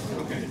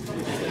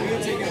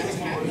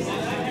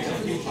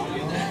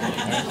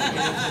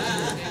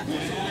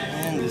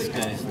 And this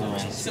guy's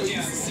doing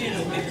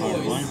part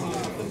one.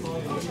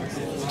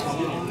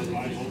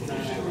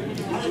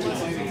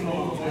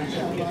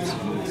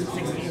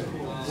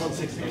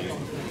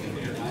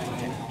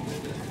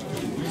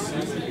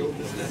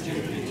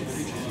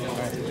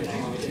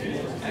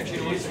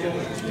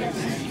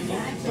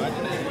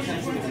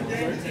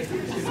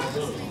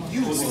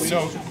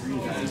 So,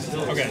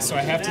 okay, so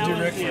I have to do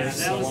Rick first.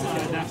 That was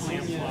definitely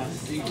a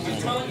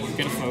plus.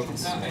 Get a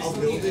focus.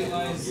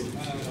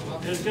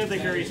 It was good that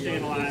Curry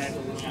stayed alive.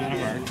 Not a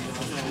mark.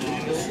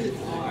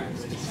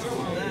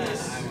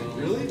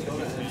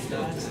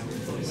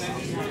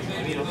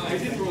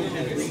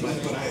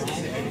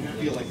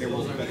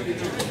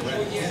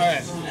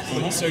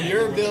 Alright, so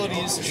your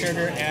abilities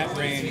trigger at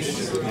range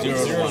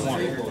 0 to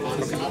 1.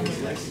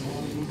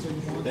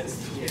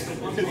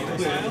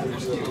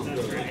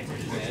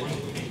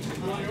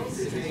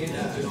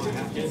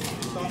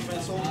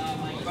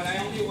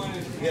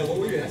 yeah, what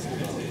were you asking?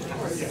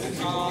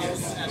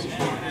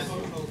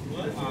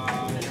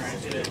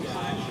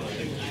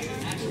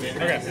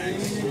 Okay,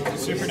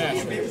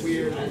 supernatural.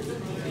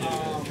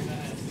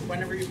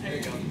 Whenever you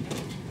pay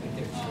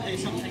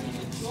something,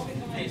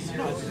 pay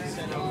 0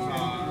 instead of the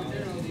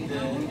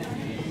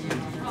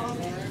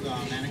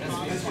mana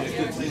cost.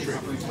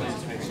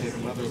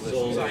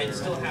 So I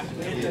still have to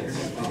pay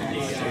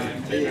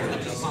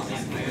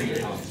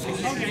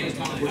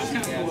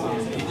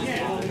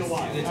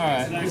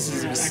Alright, this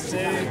is a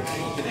mistake.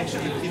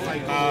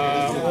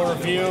 We'll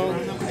reveal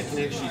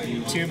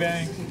 2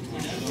 bang.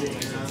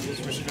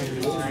 Switch it over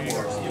to 3.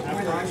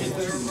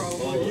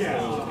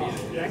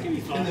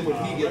 And then when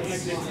he gets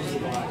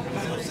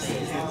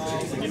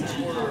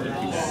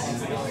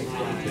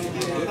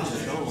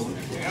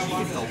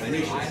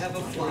I have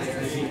a flyer.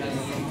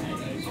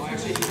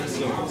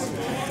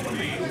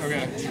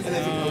 Okay.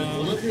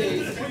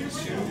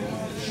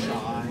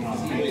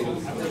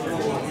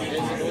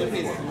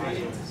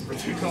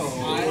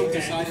 I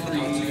decided to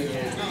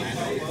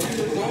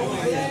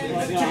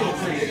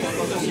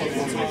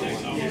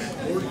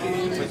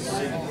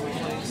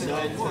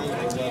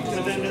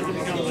But then does it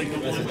become like a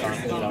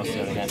one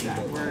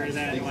where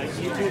that like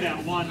you do that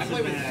once and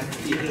then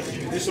you just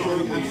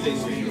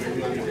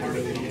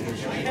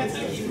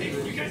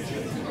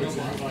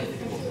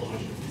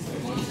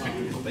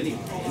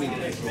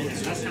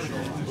that's kind of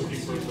cool.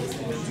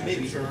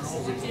 maybe.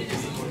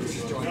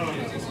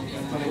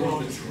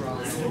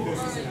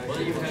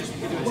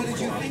 What did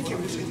you think it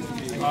was going to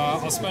be?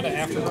 I'll spend an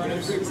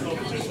afterburners.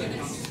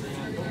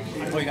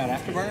 Oh, you got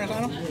afterburners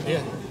on him?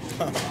 Yeah.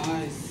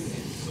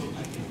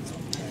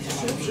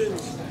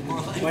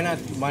 Why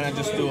not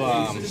just do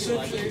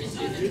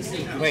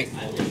wait.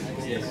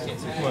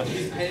 What?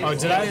 Oh,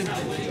 did I?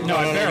 No,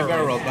 I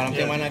barrel roll, but I'm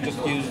saying why not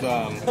just use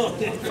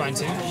fine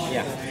tune.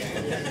 yeah.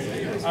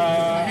 I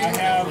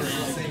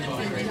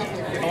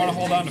want to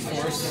hold on to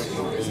force.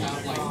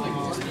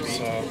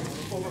 So.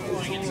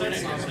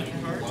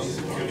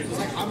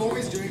 I'm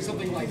always doing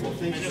something like I'll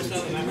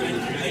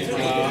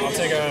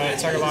take a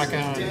target lock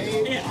on.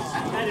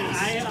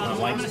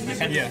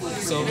 Yeah.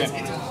 So okay.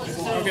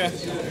 All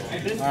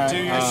right, Do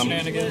your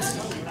shenanigans.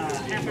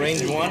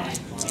 range 1.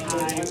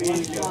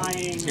 was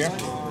flying Here?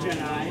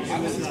 Jedi.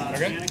 It was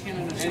Anakin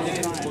and the Squadron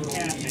and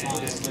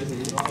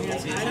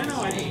Catman. I don't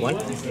know, I just One?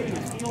 wasn't getting a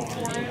feel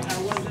for it. I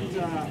wasn't,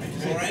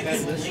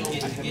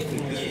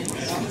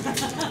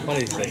 What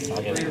is this?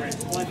 I'll get it.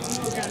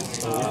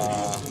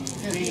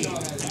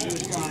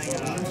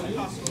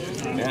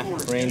 Yeah,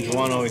 range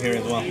 1 over here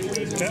as well.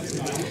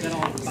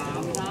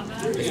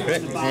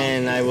 Crit.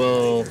 And I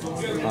will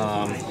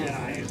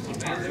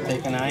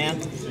take an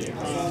ion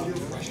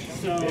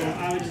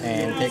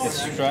and take a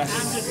stress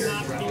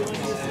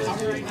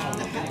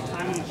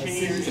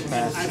to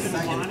pass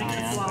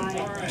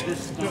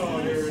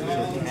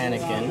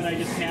Anakin,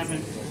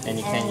 and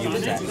you can't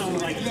use that.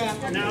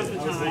 Now's the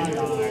time.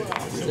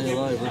 Stay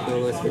alive, we're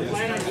going with it. I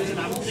think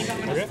I'm gonna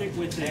stick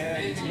with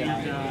it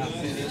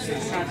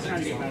and try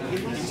to get better.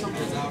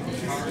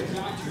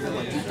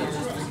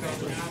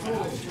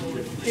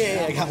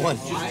 Yeah, I got one.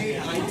 No,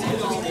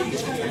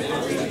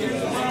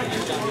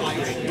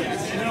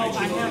 I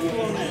have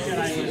flown that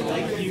Jedi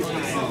like a few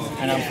times.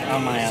 And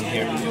I'm ion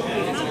here. Not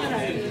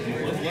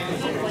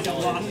that like I've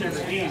lost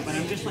every game, but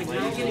I'm just like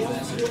not getting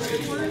worse. So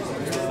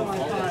I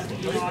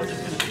thought, I'm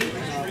just gonna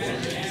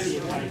see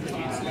if I can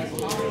try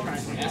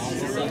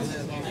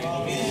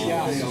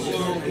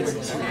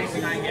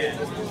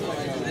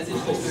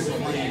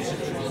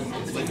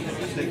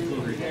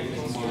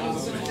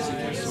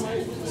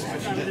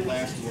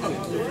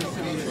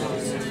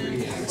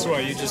So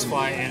what, you just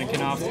fly Anakin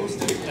off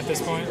at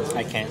this point?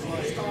 I can't,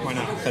 Why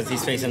not? because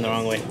he's facing the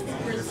wrong way.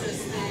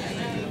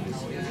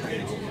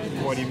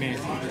 What do you mean?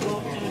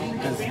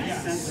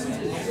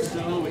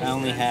 I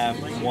only have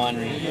one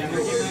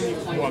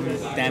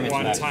damage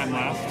One left. time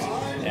left.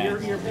 Yeah,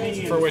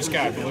 For which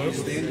guy? Blue?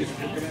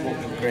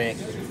 great.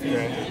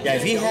 Great. Yeah,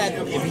 if he had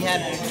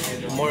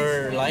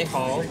more life,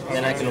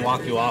 then I can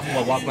walk you off.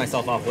 Well, walk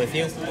myself off with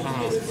you.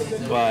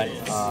 But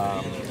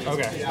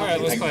Okay. All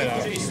right, let's play it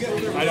out.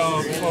 I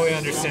don't fully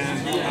understand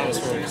how this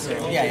works.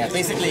 So. yeah.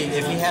 Basically,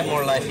 if he had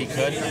more life, he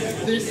could.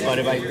 But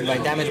if I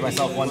damage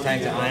myself one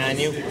time to ion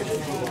you,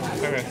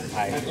 Okay.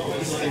 I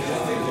lose.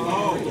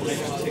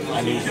 Anyway,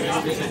 let me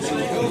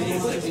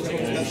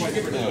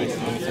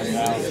set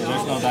dial. So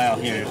there's no dial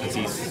here because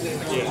he's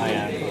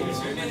ion.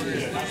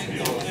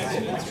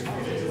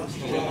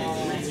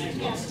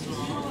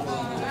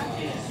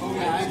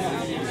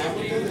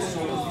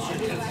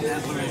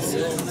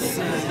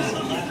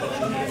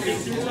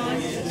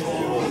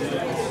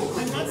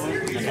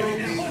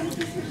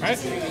 Alright,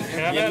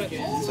 have at it.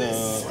 So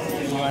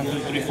 1, 2,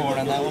 3, 4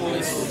 on that one,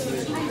 please.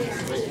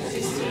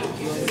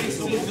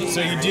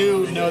 So you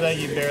do know that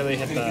you barely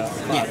hit the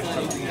clock.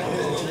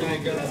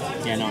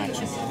 Yeah, no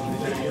action.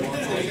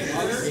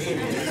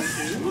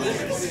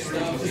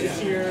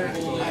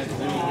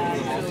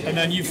 And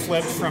then you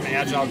flipped from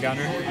Agile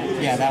Gunner.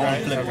 Yeah, that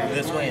Right, one flipped okay.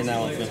 this way and that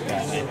one flipped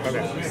that way.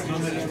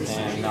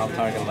 Okay. And I'll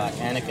target lock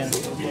Anakin.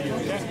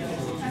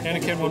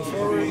 Anakin one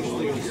forward.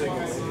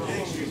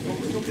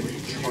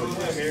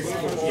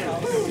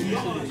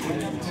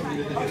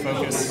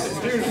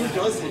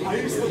 Focus.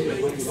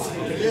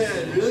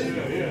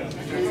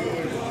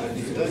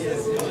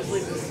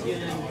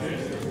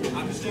 How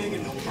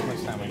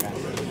much time we got?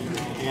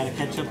 I gotta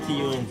catch up to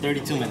you in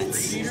 32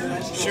 minutes.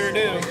 Sure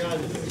do.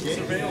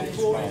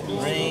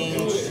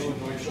 Range.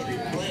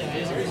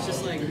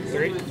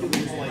 3.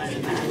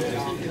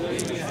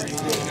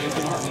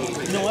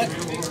 You know what?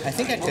 I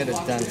think I could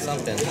have done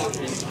something.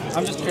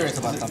 I'm just curious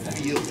about something.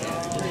 Do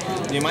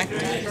you mind?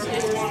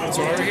 That's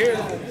why we're here.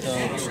 So,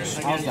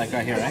 I was like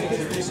right here, right?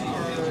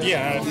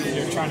 Yeah,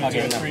 you're trying to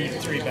Okay, do a no.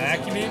 three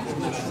back, you mean?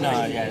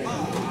 No, yeah.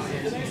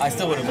 I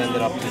still would have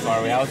ended up too far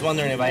away. I was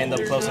wondering if I end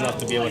up close enough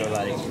to be able to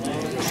like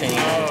change.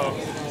 Oh.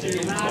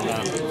 But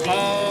no.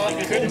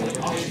 Couldn't.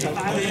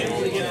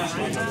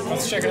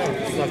 Let's check it out.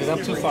 No, because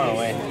I'm too far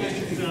away.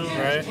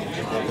 Right?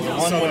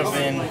 One would have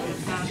been.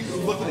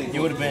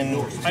 You would have been.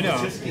 I know.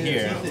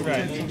 Here.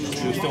 Right.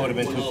 You still would have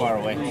been too far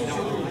away.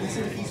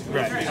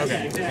 Right.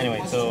 Okay.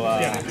 Anyway, so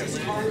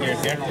here.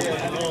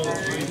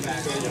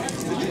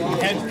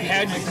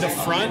 Had the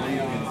front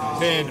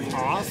been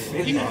off,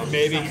 you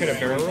maybe could have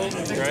barrel rolled,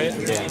 right?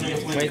 Yeah.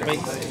 Wait.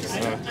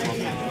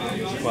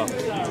 Well,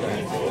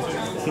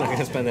 I'm not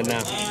gonna spend it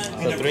now.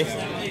 So 3.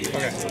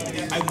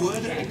 Okay. I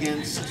would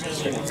against.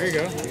 There you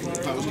go.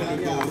 If I was going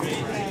to go,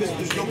 because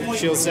there's no point.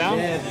 Shields down.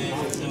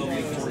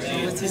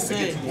 What's he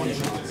say?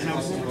 And I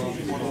was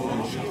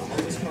one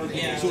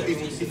shot. So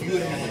if you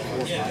had had like 4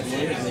 or 5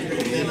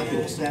 then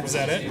that's. Was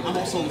that it? I'm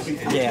also looking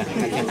for. yeah, I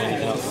can't do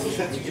anything else.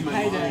 That's in my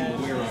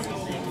mind where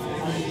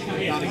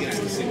not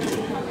against the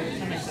single.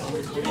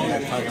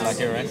 Target lock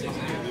here, right?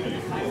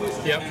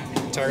 Yep.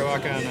 Target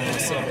lock on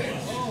 7.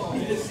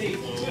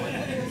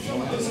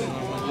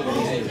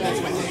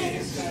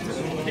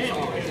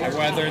 I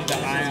weathered the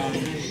ion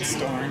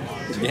storm.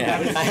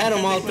 Yeah. I had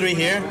them all 3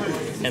 here,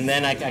 and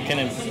then I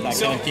couldn't keep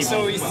So them. he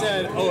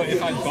said, oh,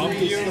 if I bump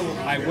you,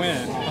 I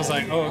win. I was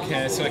like, oh,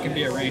 okay, so I can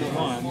be at range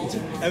 1. And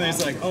then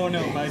he's like, oh,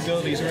 no, my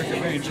abilities work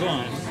at range 1.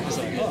 I was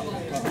like, oh,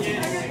 well,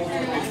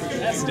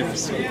 that's a different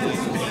story.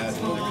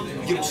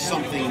 Give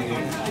something.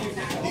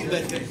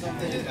 but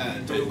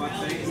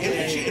and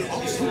actually, and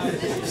also,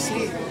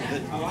 say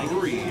that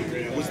Ori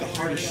was the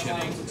hardest ship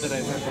that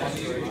I've ever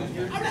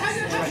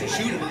tried to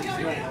shoot him.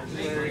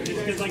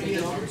 Because like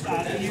you know,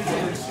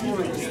 user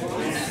storage.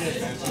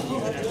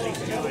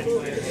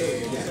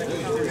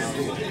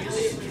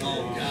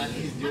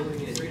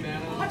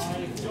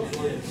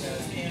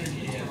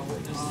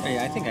 Hey,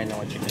 I think I know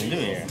what you can do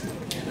here.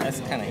 That's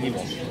kind of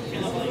evil.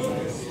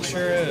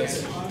 Sure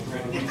is.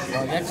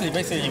 Well, actually,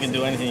 basically, you can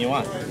do anything you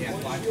want.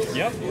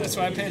 Yep, that's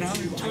why I paid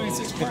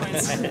 126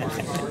 points.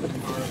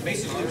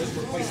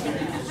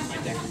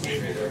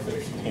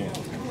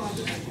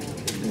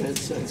 That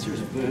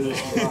sensor's boo.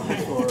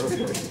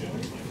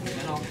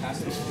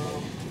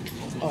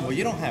 Oh, well,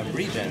 you don't have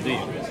regen, do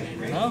you?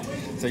 No?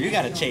 So you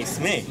gotta chase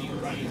me.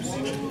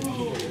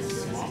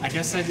 I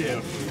guess I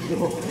do.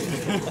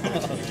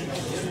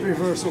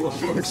 Reversal of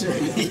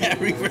fortune. Yeah,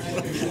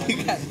 reversal.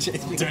 You gotta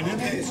chase me.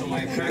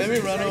 Let me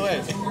run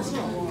away.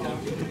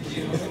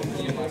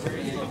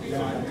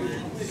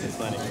 That's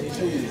funny.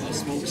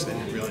 Smokes, I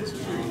didn't realize.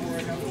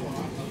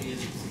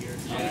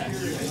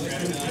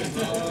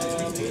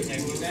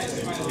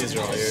 These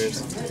are all yours.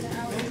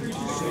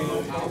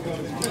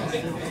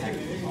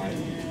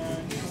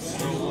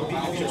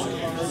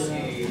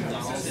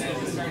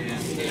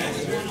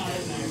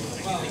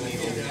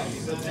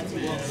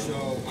 So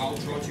I'll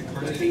draw 2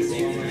 cards. Chase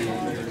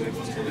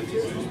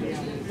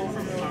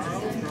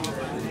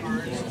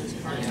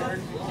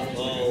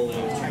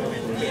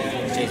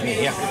me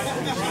here.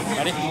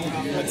 Ready?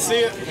 Let's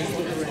see it.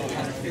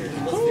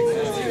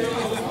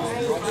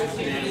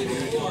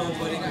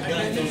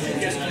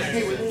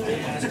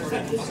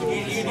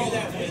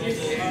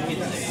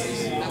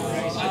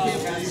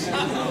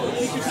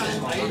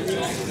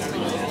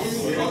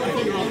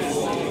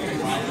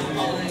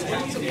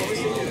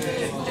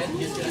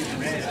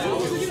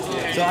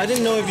 So I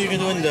didn't know if you were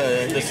doing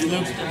the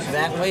sloop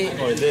that way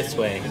or this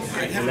way.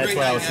 And that's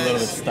why I was a little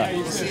bit stuck.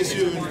 See you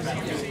soon.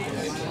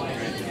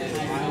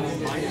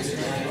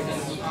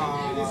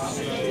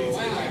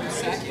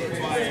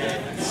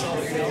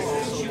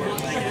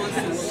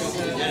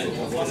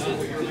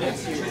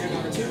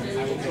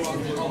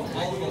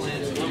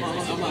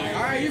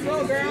 Alright, you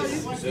go, girl.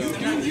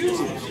 You.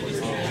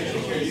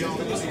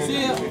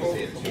 See ya.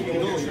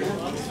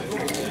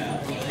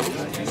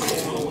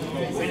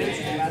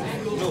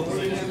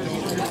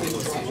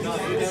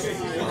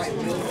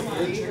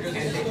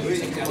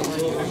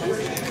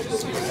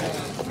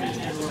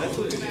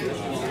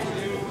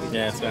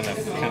 Yeah, it's kind of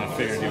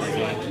figured you were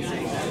doing.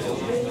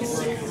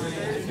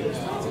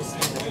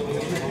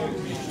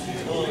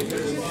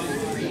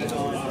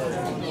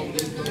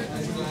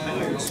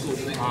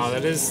 Oh,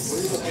 that is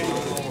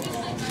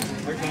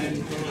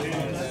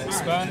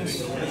sponge.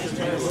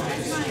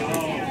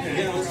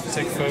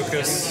 Take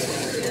focus.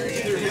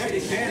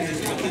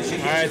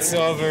 Alright,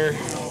 Silver.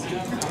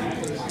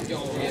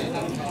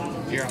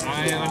 Your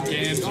ion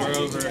games are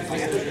over.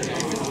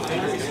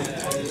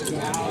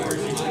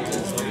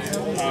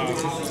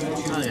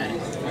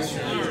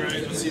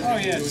 Oh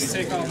yeah, just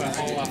take all that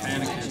hull off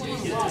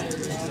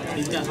Anakin.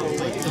 He's got whole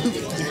legs.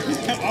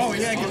 Oh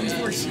yeah, give him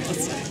 4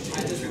 shields.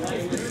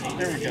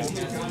 There we go.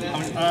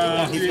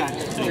 He's got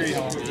 3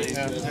 hull.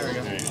 Yeah, there we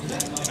go.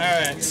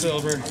 Alright,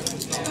 Silver.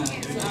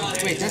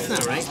 Wait, that's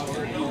not right. How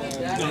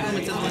come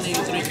it says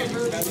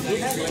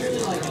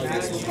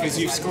 183? Because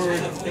you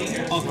scored.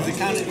 Oh, because it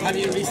counted. How do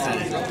you reset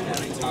it?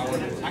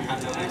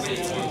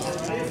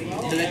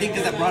 Because I think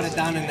because I brought it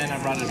down and then I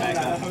brought it back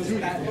up.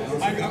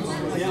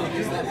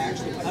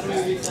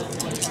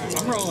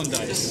 I'm rolling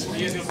dice.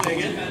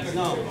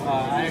 No,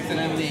 I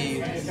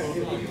accidentally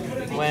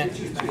went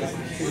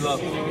too low.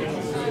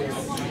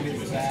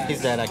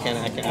 He's dead. I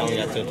only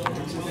got 2.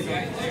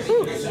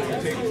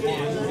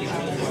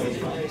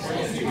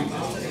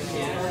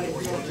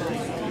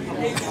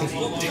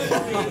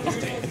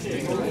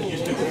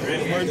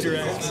 More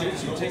direct.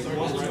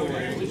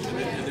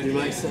 You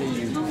might say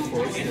you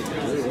forced it.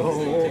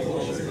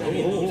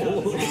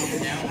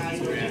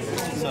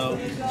 So,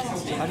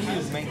 how do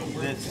you make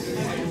this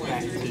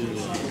back to...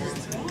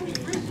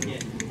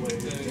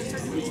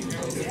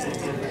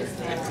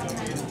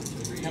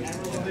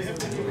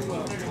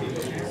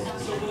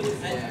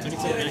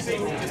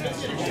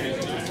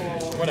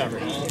 Whatever.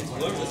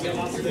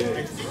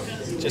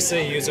 Just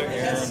say user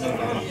error and move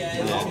on.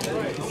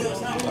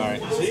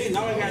 Alright. See,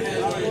 now I got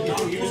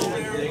that user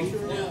thing.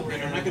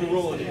 I'm not going to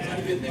roll it.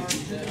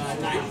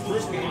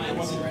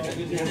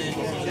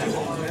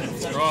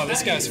 Oh,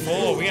 this guy's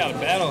full. We got a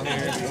battle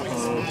here.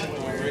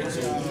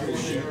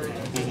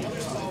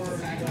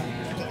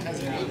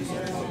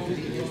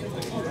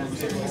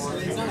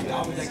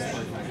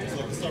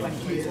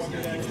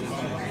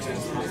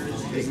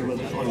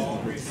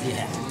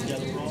 Yeah.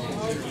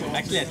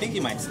 Actually, I think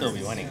you might still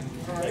be winning.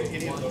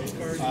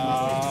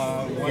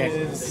 What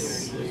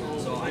is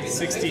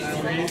 63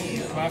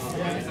 left for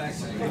me?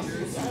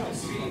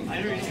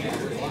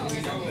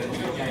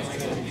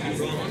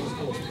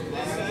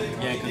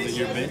 Yeah, because of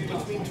your bid. Yeah,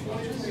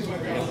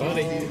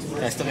 buddy.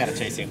 I still gotta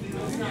chase you.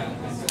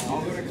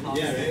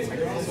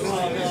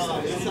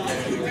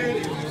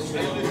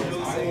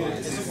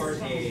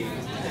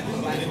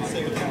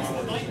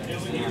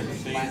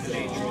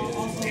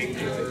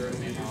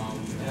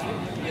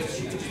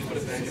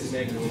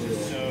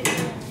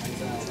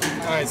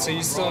 Alright, so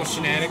you still have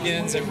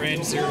shenanigans at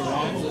range 0 to 1?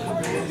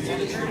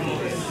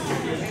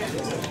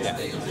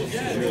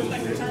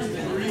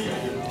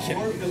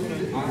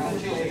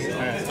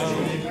 Alright,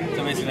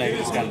 so basically I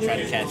just gotta try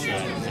to catch you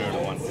at 0 to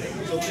 1.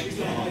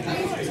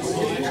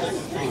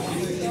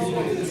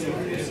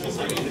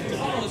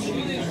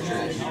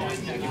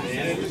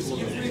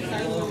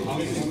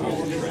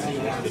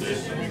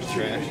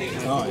 Trash.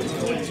 Oh, it's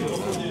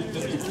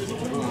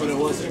But it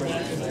was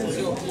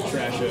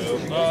trash.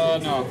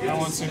 No, I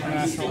want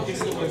Supernatural.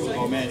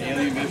 Oh man,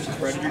 Alien vs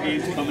Predator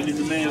game's coming in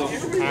the mail.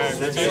 Alright,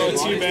 reveal a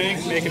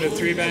 2-bank, make it a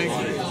 3-bank.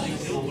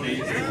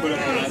 Put up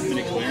an last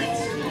minute clearance.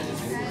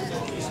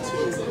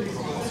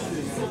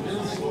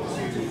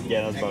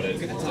 Yeah, that's about it.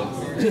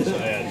 So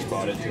yeah, I just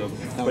bought it too.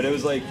 But it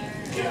was like,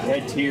 it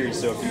had tiers,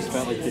 so if you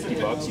spent like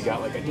 $50, you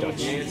got like a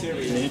Dutch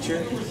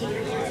miniature.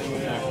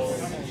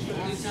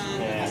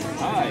 And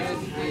hi.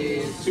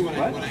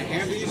 What?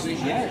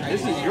 Yeah,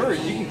 this is yours.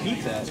 You can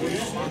keep that.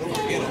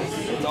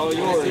 It's all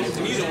yours.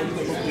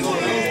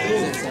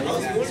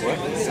 What?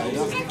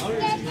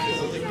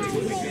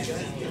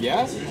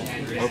 Yeah?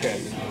 Okay.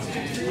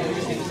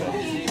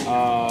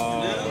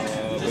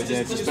 But then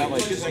if you spent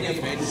like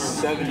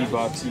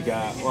 $70, you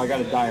got, well, I got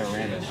a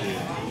diorama.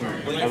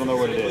 I don't know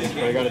what it is,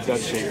 but I got a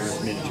Dutch shaker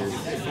miniature.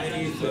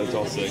 So that's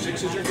all sick.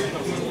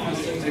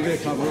 You're gonna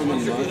cover them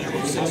in mud.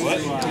 What?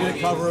 You're gonna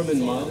cover them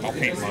in mud. I'll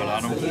paint mud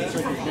on them.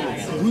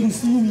 Wouldn't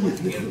see me.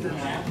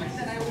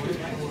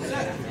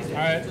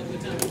 Alright.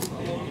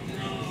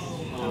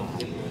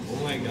 Oh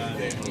my god.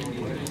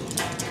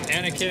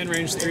 Anakin,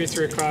 range 3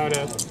 through a cloud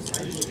at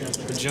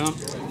the jump.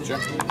 Sure.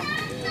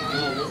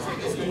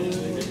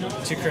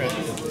 2 crit.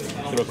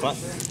 Through a clock.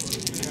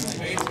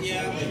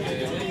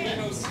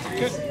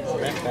 Good.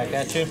 Back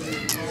at you.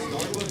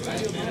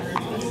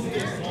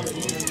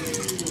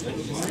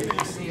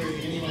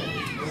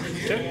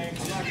 Okay.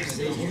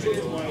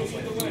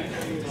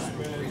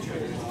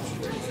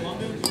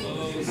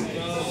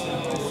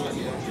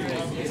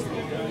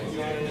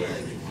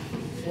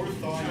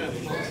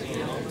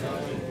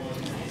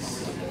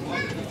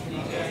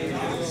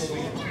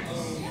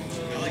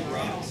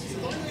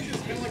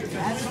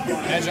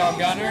 Hedgehog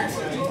Gunner.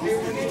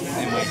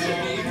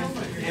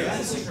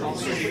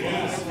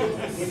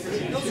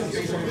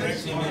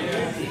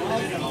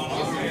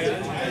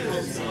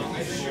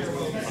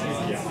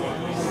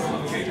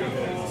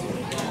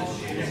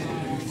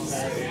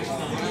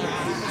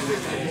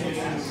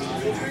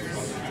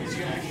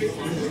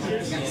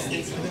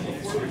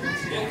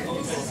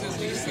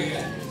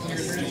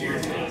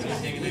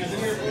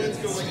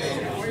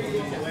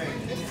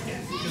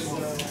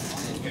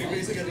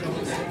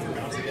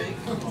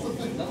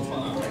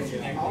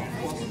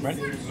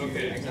 Ready?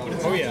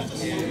 Oh yeah.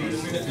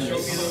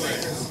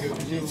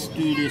 Let's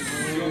do this.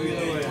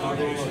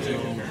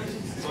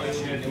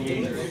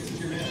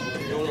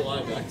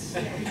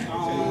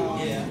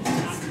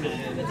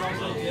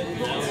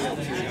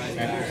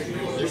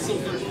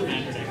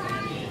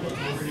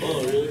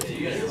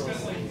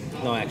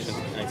 No action.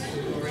 Nice.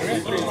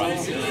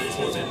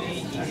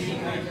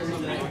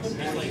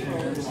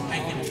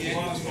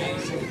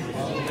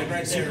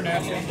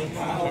 Supernatural.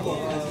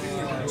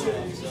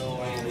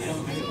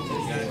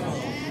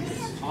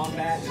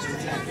 Combat, just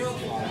attack.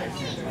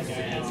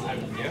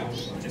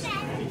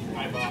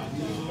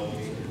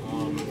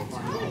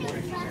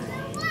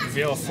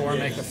 Reveal a 4,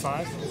 make a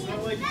 5.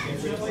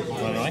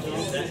 Illinois.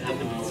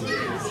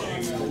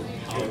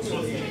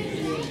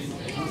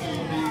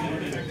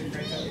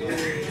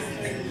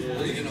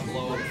 Really gonna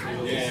blow up.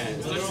 Yeah,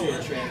 especially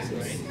your trans,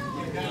 right?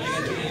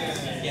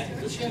 Yeah.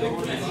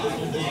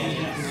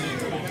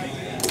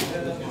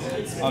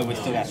 Oh, we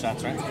still got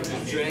shots, right?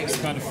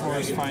 Spend a 4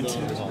 is fine too.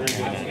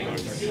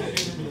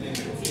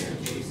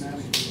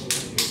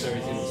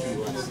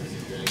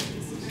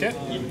 Okay,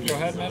 go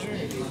ahead, measure.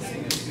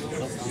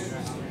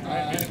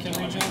 Alright, Anakin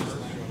regen.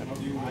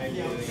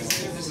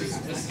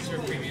 This is her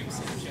premium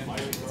selection.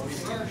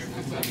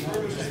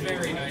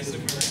 Very nice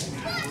of her.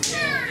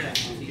 Yeah.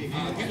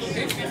 People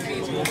pay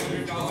 $50 to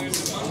 $100 a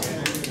month.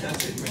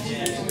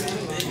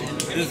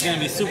 This is gonna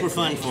be super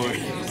fun for her.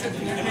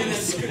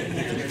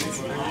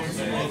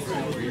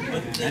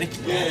 Ready?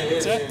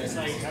 That's it.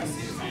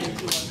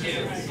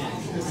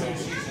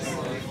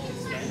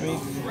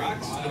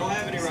 Rocks? I don't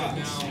have any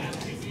rocks.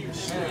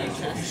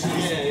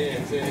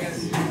 Yeah.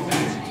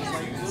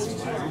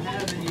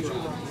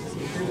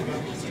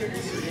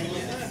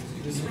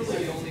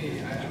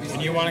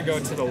 And you want to go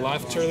to the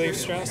left to relieve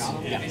stress?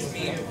 Yeah.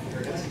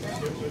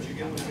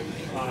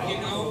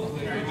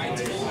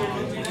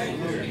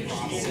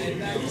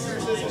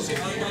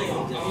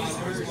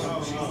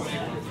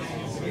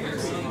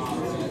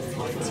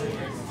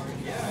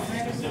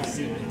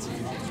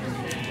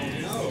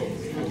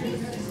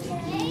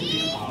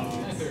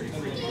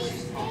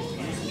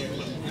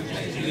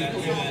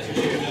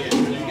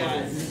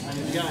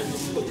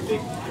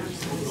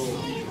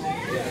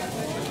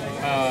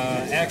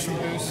 Action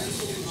boost.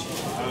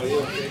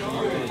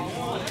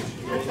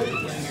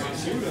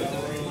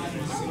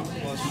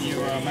 You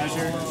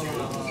measure.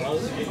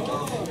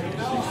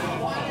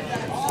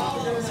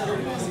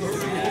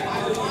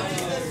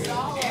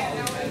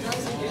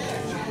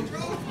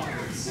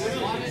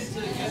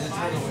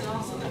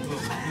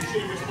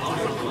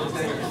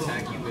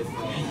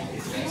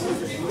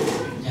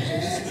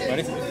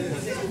 Ready?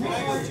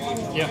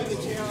 Yeah.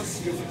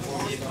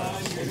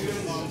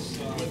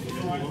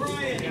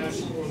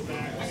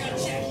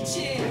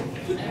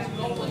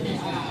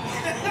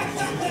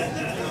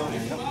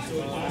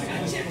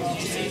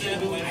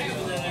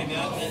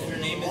 Her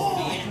name is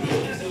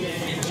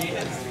and she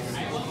has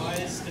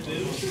eyes to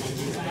boot.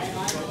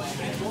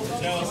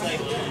 So I was like,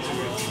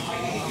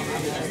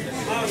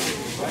 oh,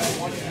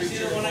 see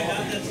the one I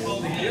got that's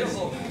called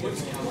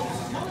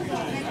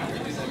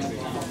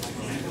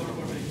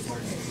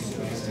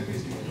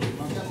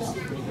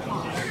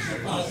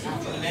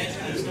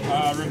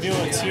Reveal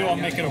a 2, I'll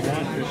make it a 1.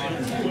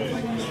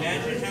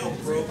 Imagine how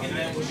broken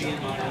that would be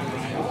in modern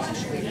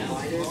times.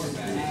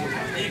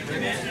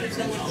 Imagine if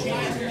someone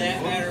changed that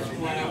matter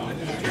from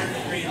turn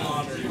 3 in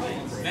modern.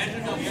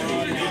 Imagine how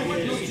broken that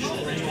would be in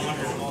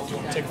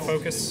modern. Take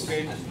focus.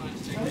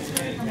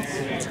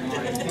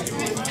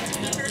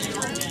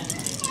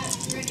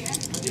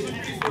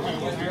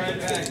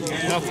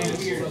 Nothing.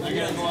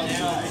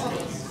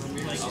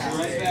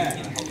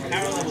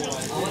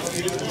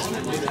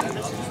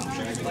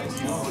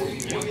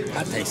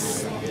 Hot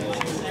taste.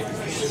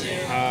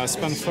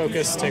 Spend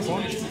focus, take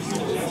 1.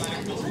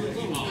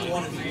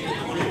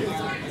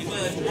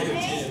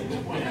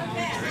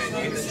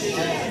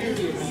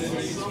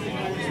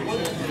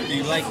 Do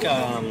you like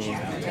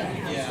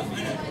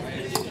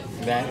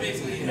that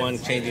one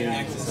changing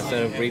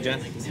instead of regen?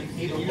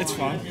 It's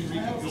fine.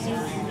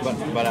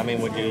 But I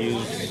mean, would you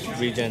use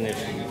regen if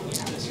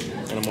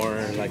in a more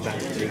like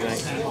that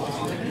ignite?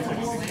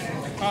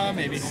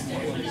 Maybe.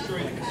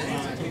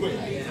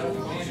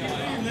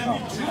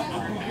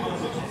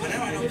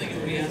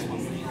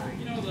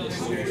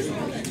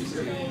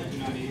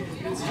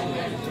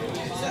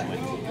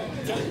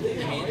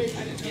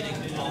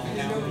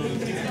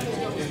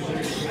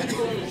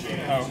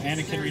 Oh, and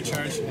it can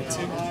recharge at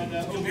 2.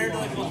 Compared to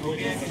like what Range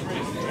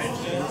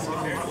does,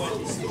 compared to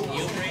what Steel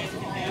Range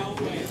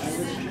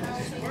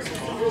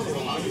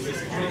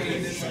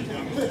can do.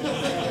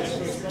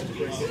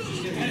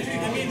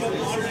 I mean, but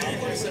modern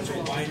is such a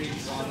wide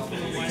amount of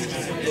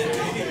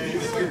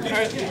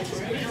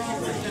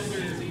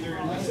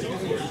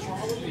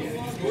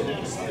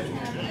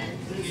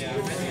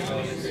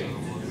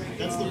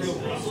That's the real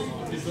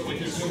problem. Is that like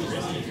there's no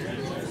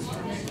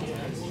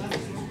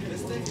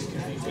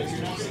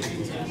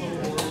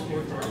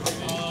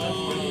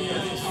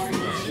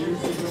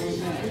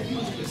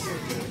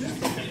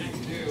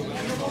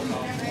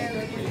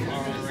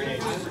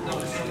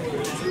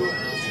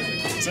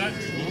Is that?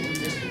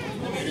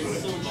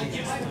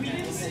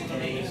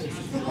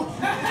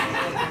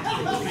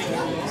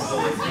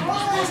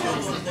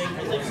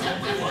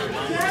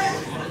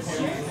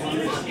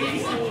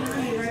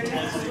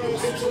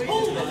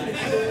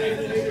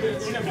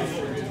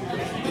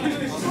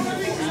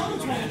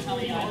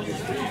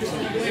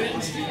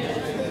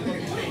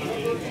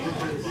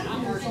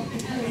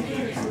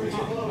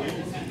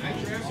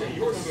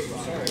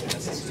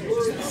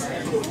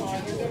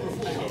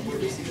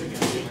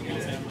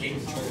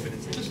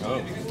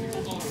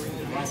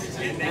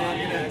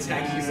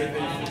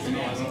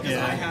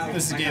 Yeah,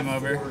 this is game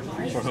over.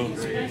 For who?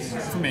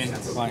 For me.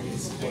 Why?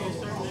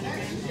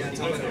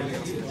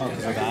 Oh,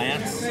 because of the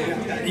ions?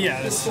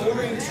 Yeah, this.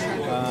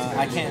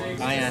 I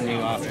can't ion you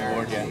off the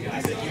board yet.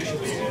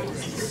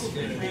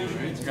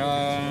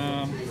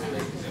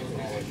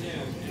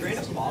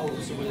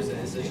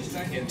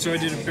 So I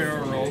did a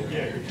barrel roll.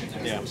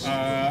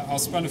 Yeah. I'll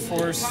spend a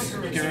force,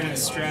 get rid of the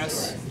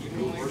stress.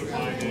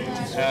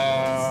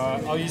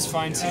 I'll use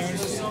fine tune.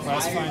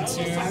 Last fine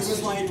tune. I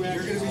was like,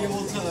 you're going to be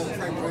able to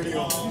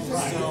primordial.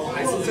 So I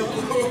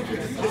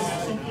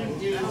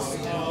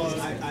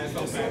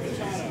felt bad.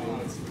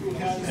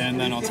 And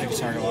then I'll take a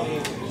target lock.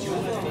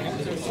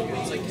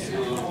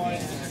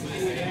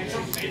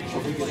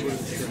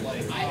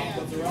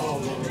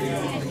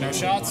 No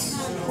shots?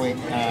 Wait,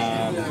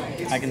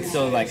 I can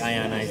still like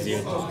ionize you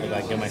if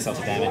I give myself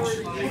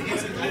damage.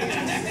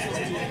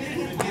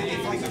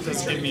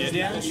 Does it give me a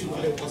damage?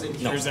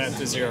 No. Or is that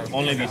to 0?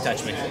 Only if you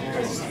touch me.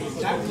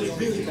 That was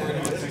really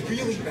bad.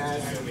 Really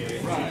bad for me.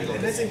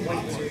 And that's in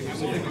white too.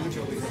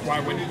 Why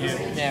wouldn't you?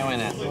 Yeah, why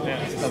not?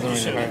 Yeah. Doesn't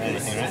really hurt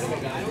anything, right?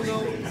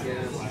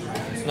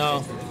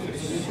 No.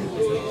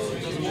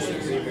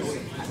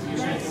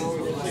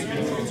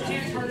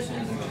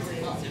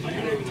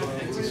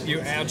 You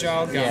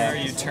agile gunner, Yeah.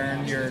 you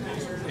turn your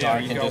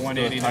Dark you and go just do a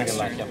 180 target next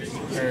lock, turn.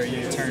 yep. Or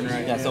you turn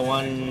right. Yeah, so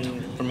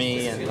one for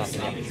me and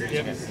nothing.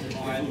 Yep.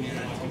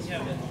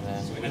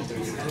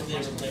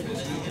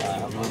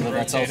 But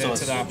that's Rotate also it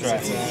to the a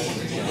opposite stress.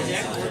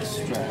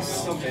 side.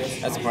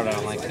 Stress. That's the part I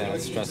don't like. That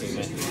it stresses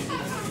me.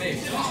 And then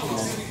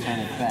turn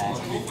it back.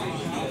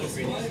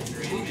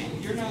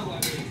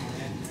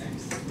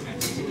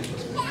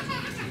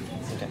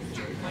 Okay.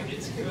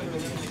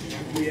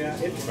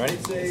 Ready?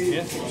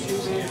 Yeah.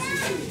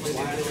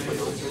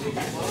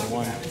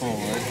 One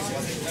forward.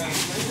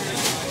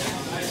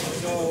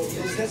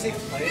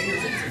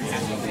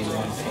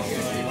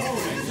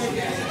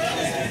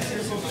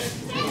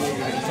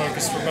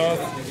 Focus for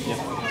both. Yep.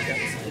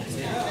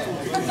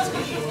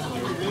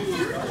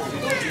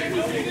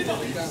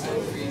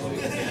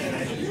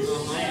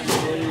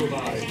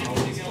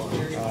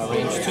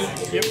 Range 2.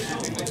 Yep.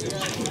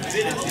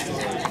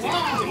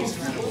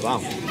 Wow.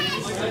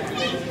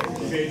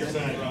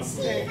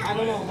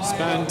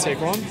 Spend,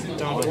 take one,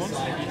 down to one.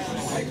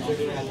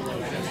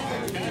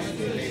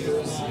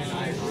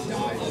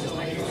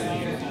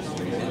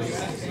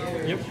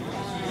 Yep.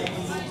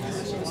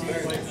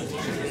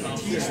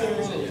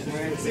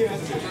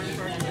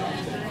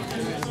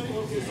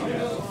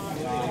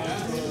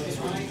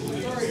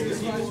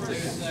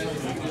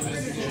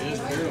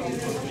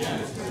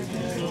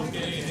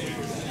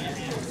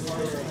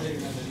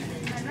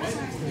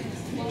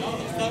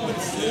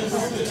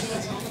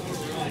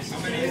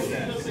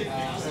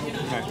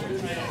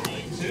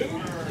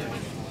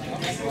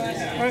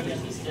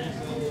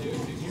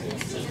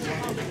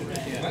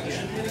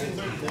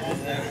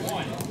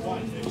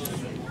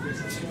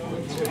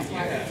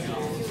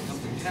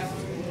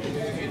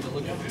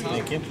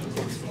 Thank you.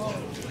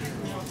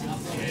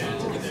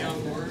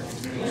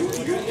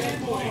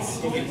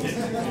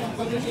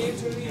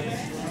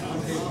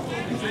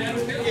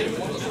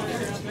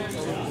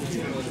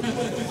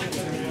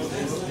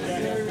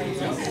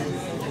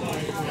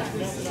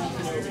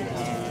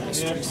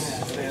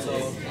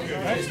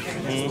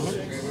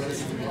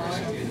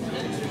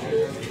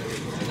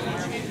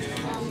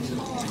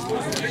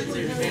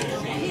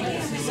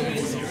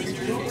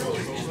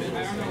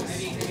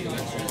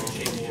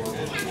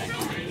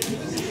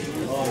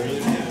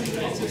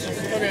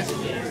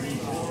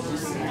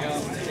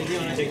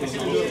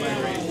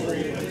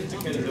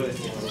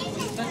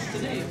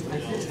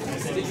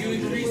 Did you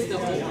increase the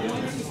whole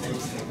one?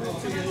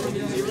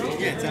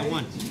 Yeah, it's at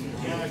 1.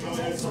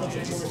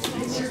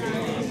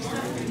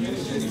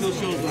 It still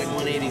shows like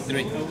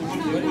 183.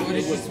 What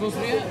is she supposed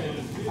to be at?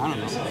 I don't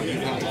know. I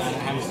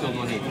haven't still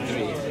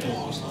 183 yet.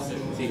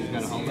 See, you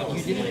gotta hold up.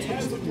 You didn't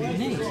touch the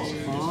name.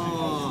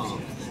 Oh.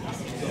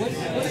 What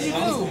did you do?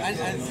 I'm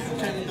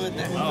trying to do it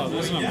there. Oh,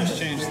 those numbers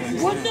changed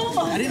things. What no?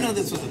 I didn't know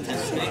this was a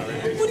test thing. I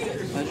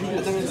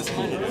thought it was a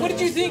slider. What did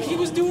you think he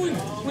was doing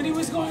when he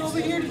was going over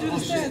here to do the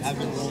stats? I've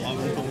been told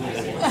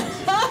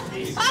that.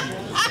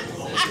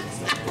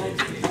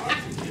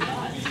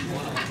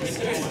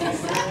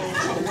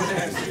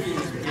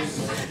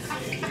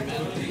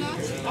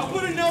 I'll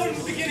put a note at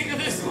the beginning of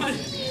this one.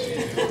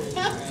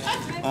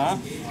 Huh?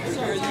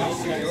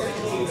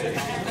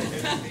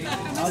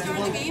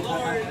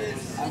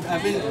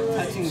 I've been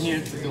touching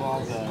here to do all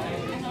the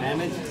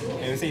damage.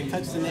 It was saying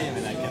touch the name,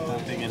 and I kept on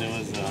thinking it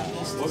was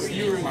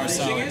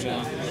Marcel and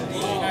John.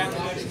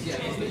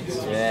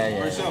 Yeah.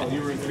 Marcel,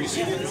 you were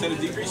increasing it instead of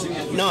decreasing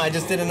it? No, I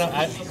just didn't know.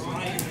 I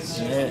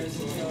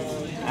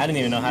didn't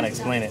even know how to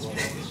explain it. All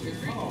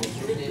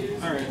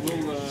right,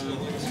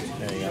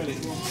 There you go.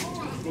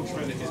 we'll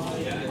try to hit.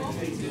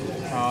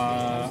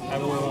 I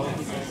will.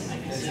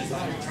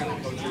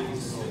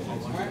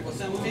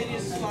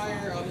 Simultaneous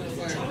fire of the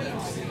fire.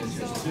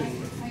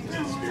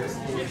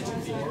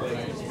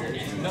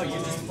 No, you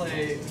just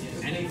play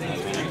anything.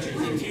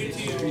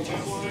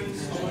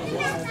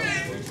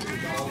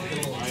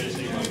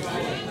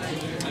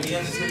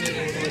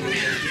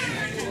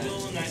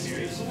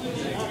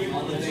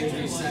 All the things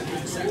we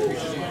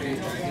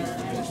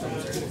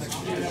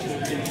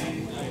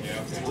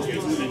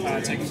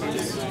Take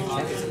focus.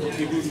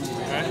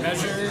 Alright,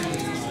 measure.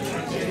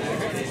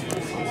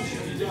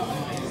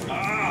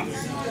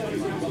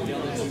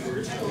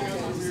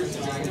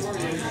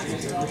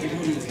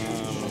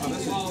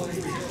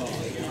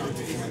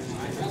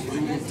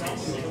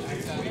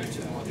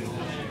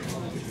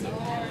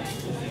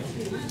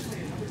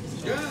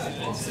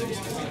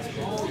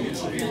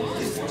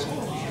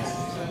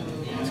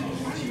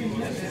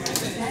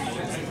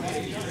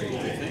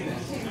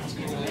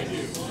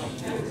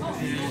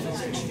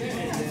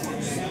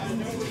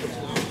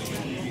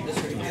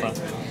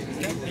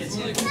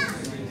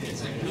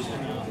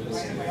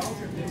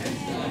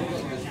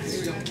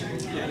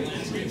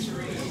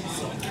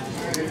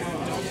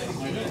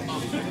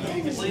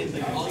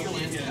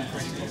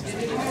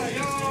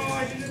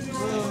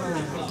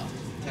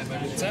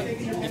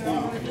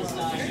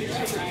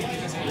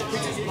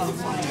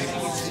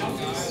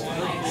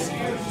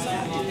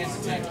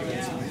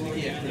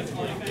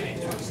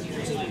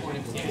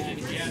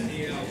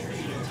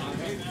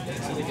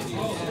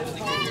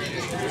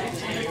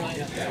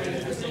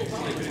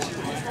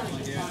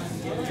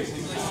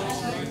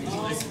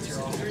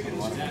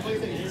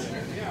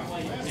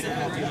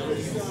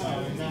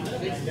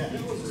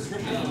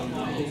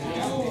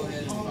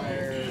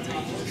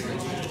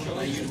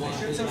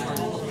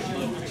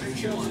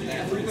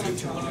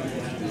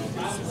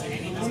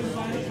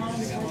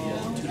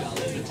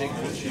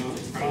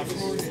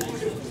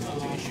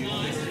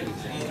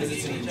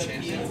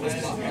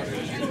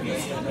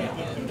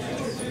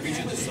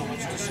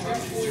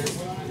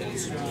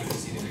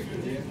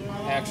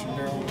 Action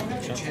barrel.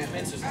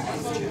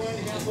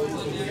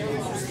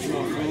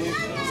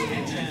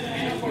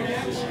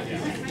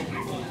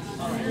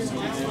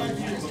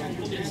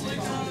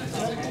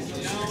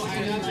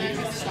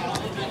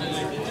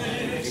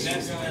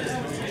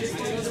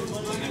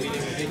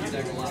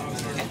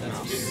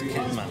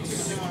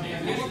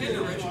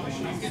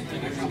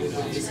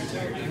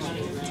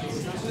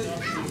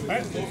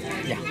 Alright?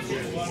 Yeah.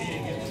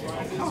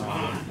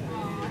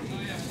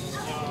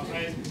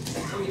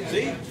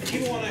 See?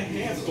 You want to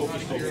have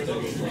focus.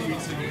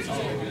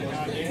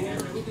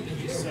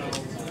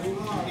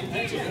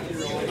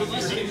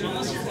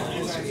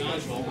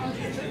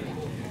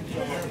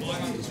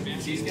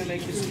 He's gonna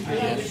make this.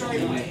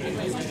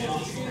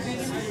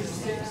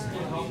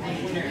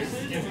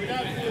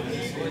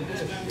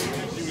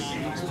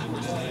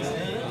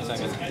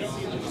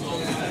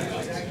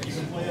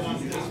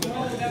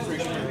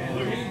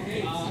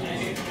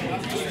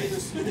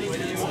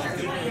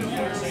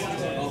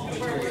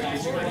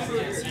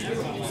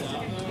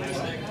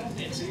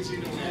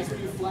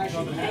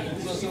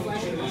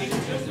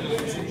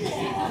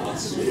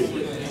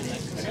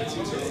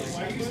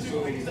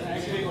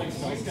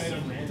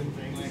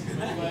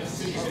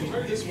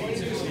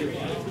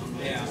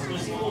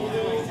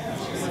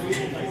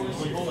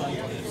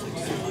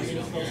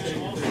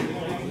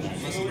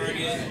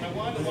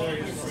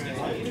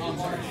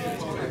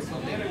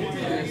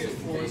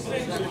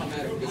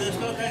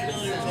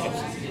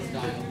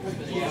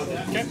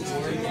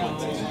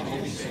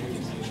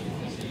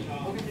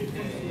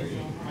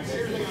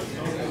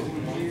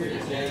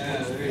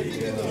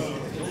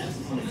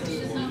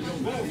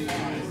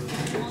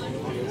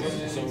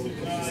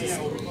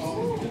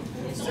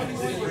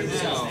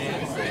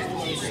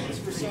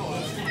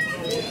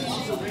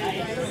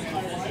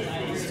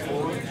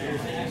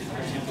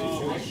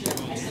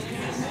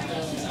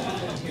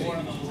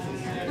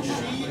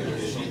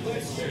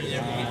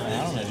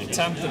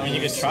 I mean,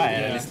 you could try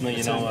it. I just know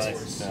you know what.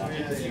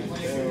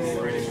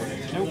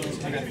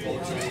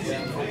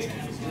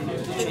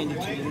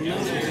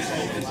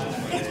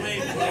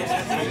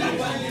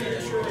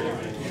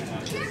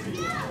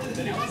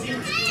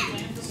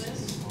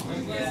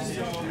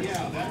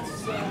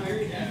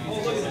 Oh,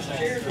 look at the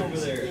chairs over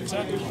there.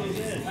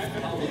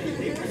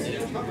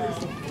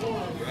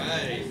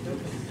 Right.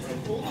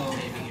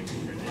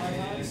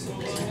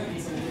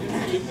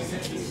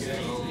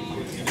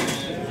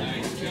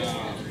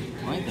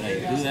 Why did I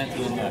do that to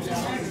him left? I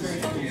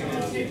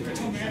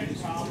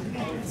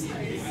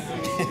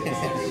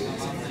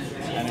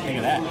didn't think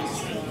of that.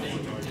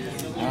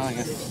 Oh, I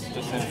guess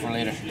just save it for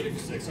later.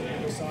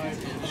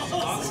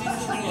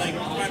 Off-seasons are like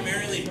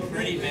primarily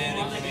pretty bad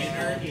in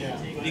Commander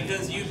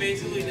because you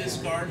basically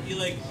discard,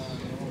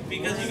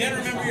 because you gotta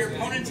remember your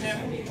opponents have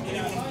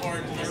one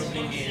card in their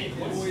opening game.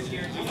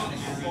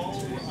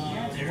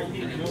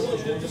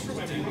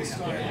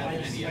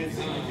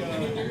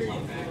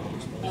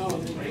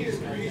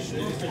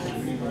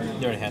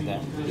 You already had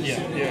that.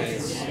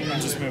 Yeah.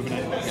 I'm just moving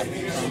it.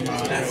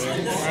 Alright,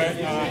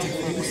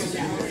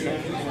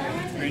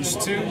 range 2.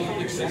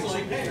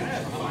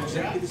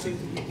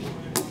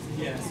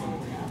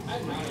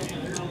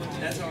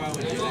 That's how I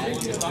would do it.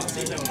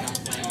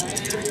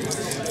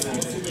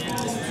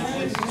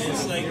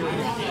 It's like,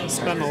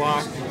 Spend the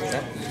lock.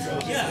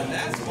 yeah,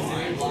 that's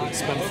fine.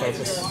 Spend the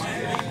focus.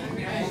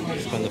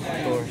 Spend the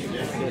door.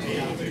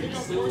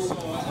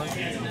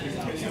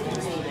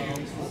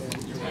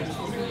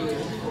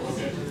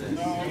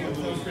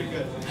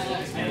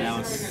 And that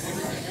was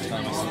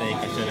a mistake. I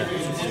should have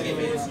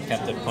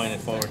kept it pointed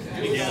forward.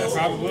 Yeah,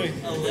 probably.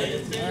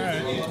 Alright.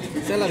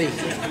 Celery.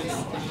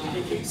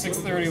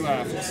 6:30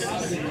 left.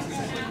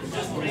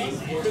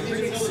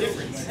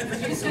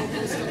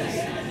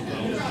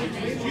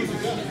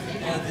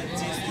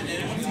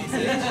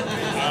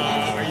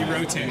 Are you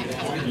rotating?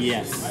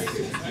 Yes.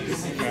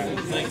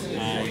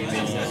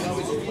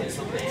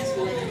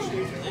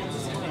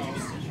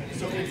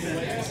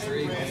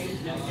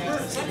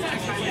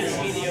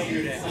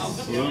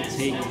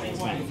 Rotate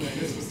back.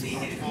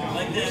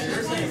 Like the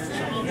person,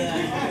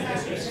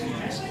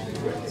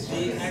 the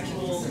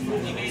actual,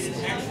 he made an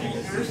actual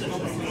person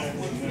with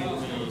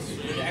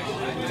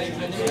actually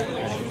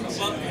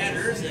Buck had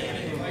Urza in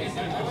it.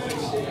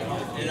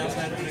 And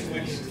outside of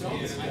unexpected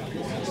results.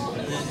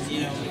 And then, you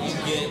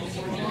get,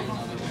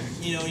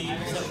 you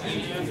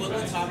flip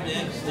the top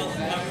deck, flip the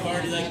top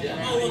card, you're like,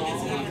 oh look,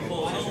 it's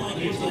wonderful. Oh look,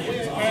 it's like,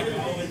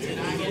 oh, it's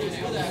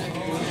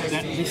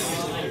That is.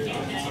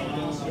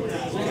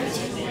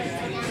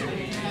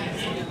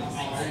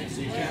 So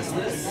you cast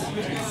this.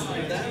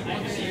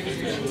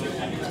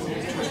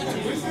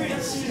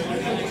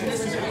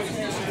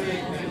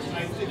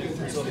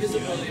 So his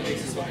ability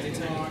makes it so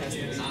anytime he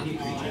has not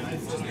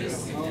this,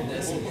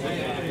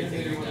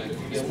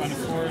 Spun a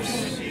force.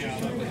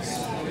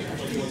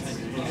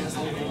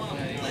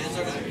 lands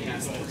are going to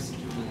cast this.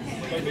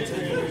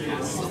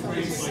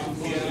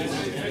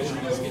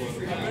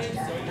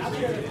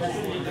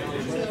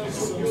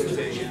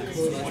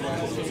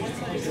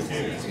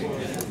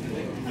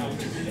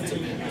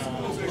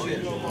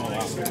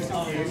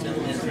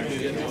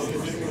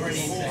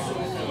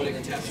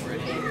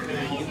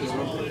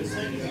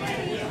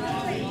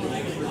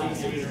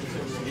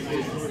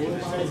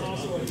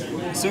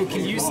 So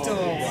can you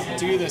still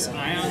do this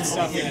ion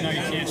stuff even though you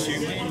can't shoot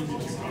me?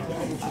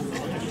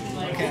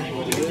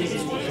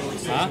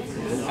 Huh?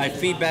 I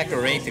feed back a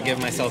ray to give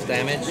myself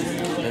damage,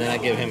 and then I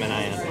give him an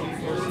ion.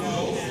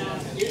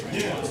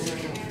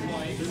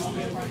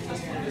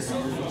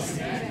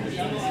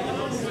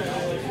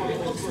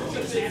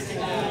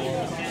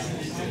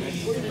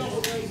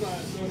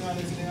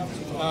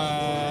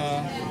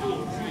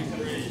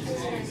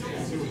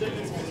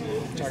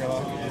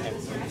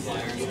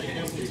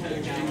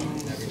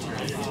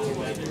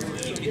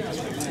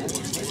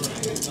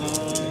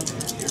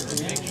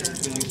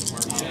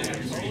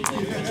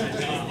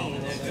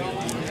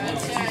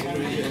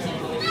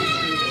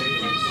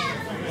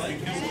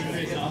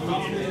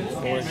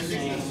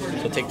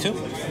 So take 2?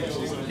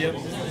 Yep.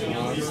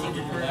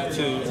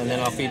 2, and then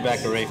I'll feed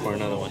back a ray for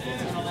another one.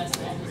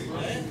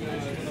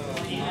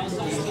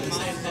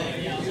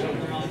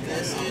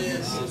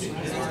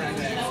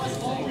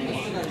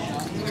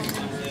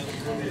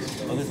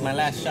 Oh, this is my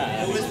last shot.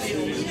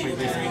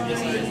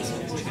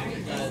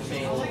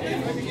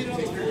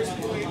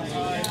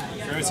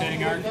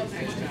 Rotating arc.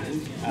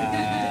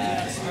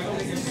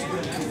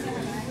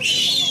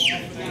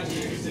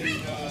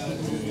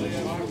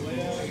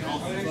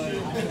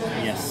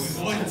 Yes.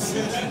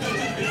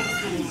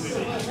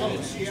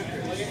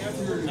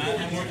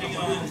 I'm working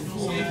on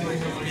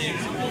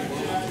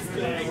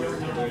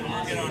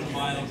get on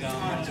wild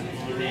gum.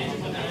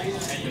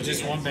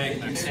 Just one bank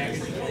next turn.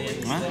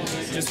 Huh?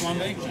 Just one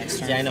bank next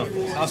turn. Yeah, I know.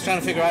 I was trying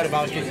to figure out if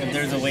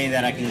there's a way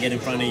that I can get in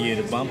front of you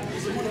to bump,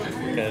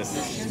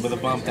 because with a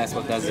bump, that's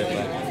what does it.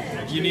 But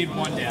You need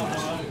 1 damage.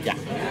 yeah,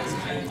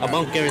 a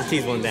bump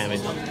guarantees 1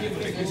 damage. All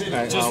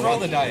right, Just roll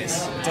the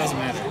dice. It doesn't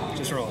matter.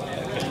 Just roll it.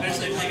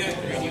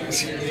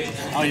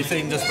 Oh, you're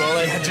saying just roll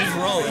it? Just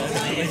roll it.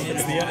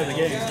 It's the end of the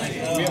game.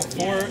 We have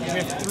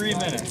 3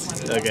 minutes.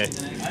 Okay.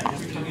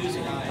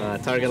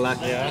 Target lock.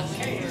 Yeah.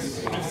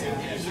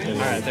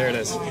 Alright, there it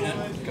is.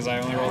 Because I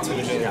only rolled 2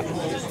 to do it.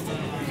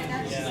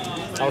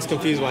 I was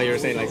confused why you were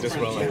saying like just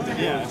roll it.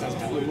 Yeah, it doesn't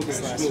matter.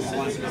 This last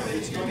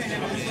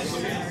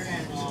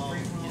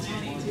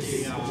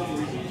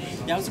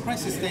Yeah, I was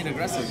surprised you stayed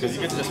aggressive because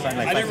you could just find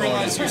like. I didn't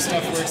realize your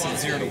stuff works at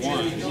 0 to 1.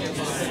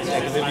 Yeah,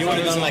 because if you would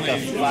have done like a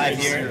 5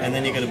 here and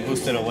then you could have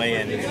boosted away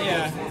and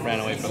ran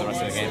away for the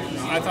rest of the game.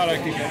 I thought I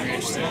could get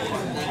range too.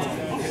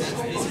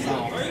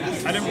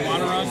 I didn't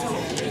want to run.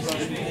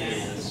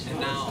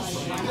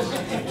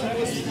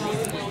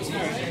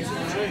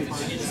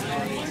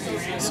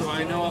 So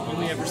I know I'll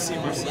only ever see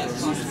Marcel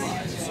run.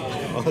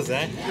 What was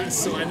that?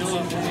 So I know I'll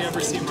only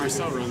ever see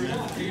Marcel run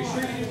that.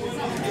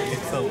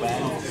 It's so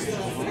bad.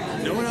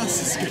 No one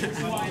else is good.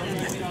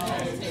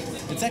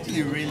 It's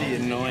actually really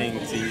annoying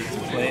to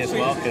play as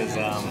well because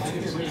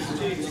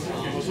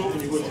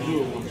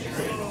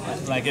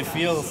like it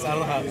feels, I don't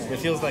know how, it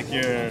feels like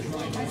you're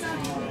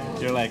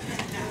like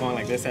going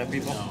like this at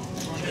people.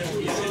 I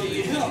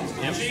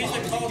was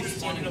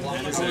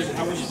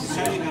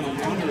deciding on a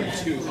 1 or a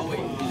 2. Oh wait,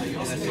 I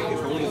think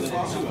if one of the 2,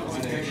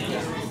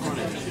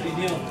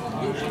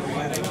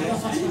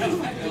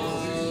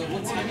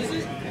 What time is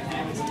it?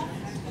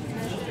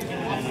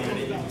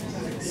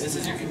 This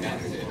is your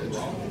commander, David.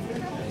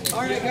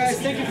 All right, guys.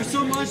 Thank you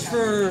so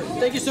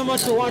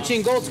much for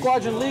watching Gold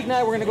Squadron League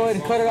Night. We're gonna go ahead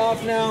and cut it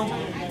off now.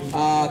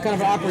 Kind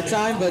of an awkward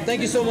time, but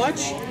thank you so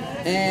much.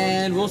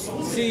 And we'll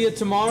see you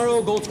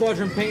tomorrow. Gold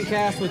Squadron Paint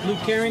Cast with Luke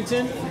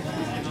Carrington.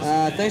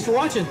 Thanks for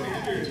watching.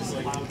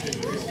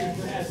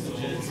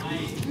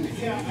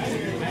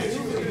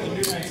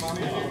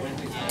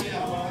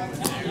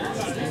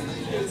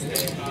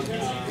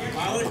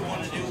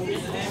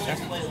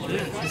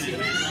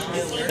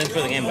 Thanks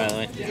for the game, by the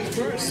way.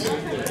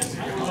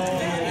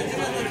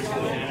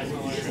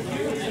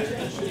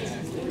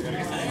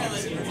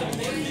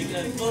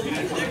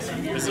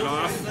 Is it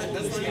off?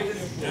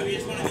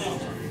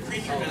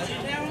 Creature value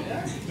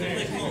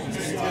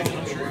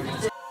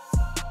down?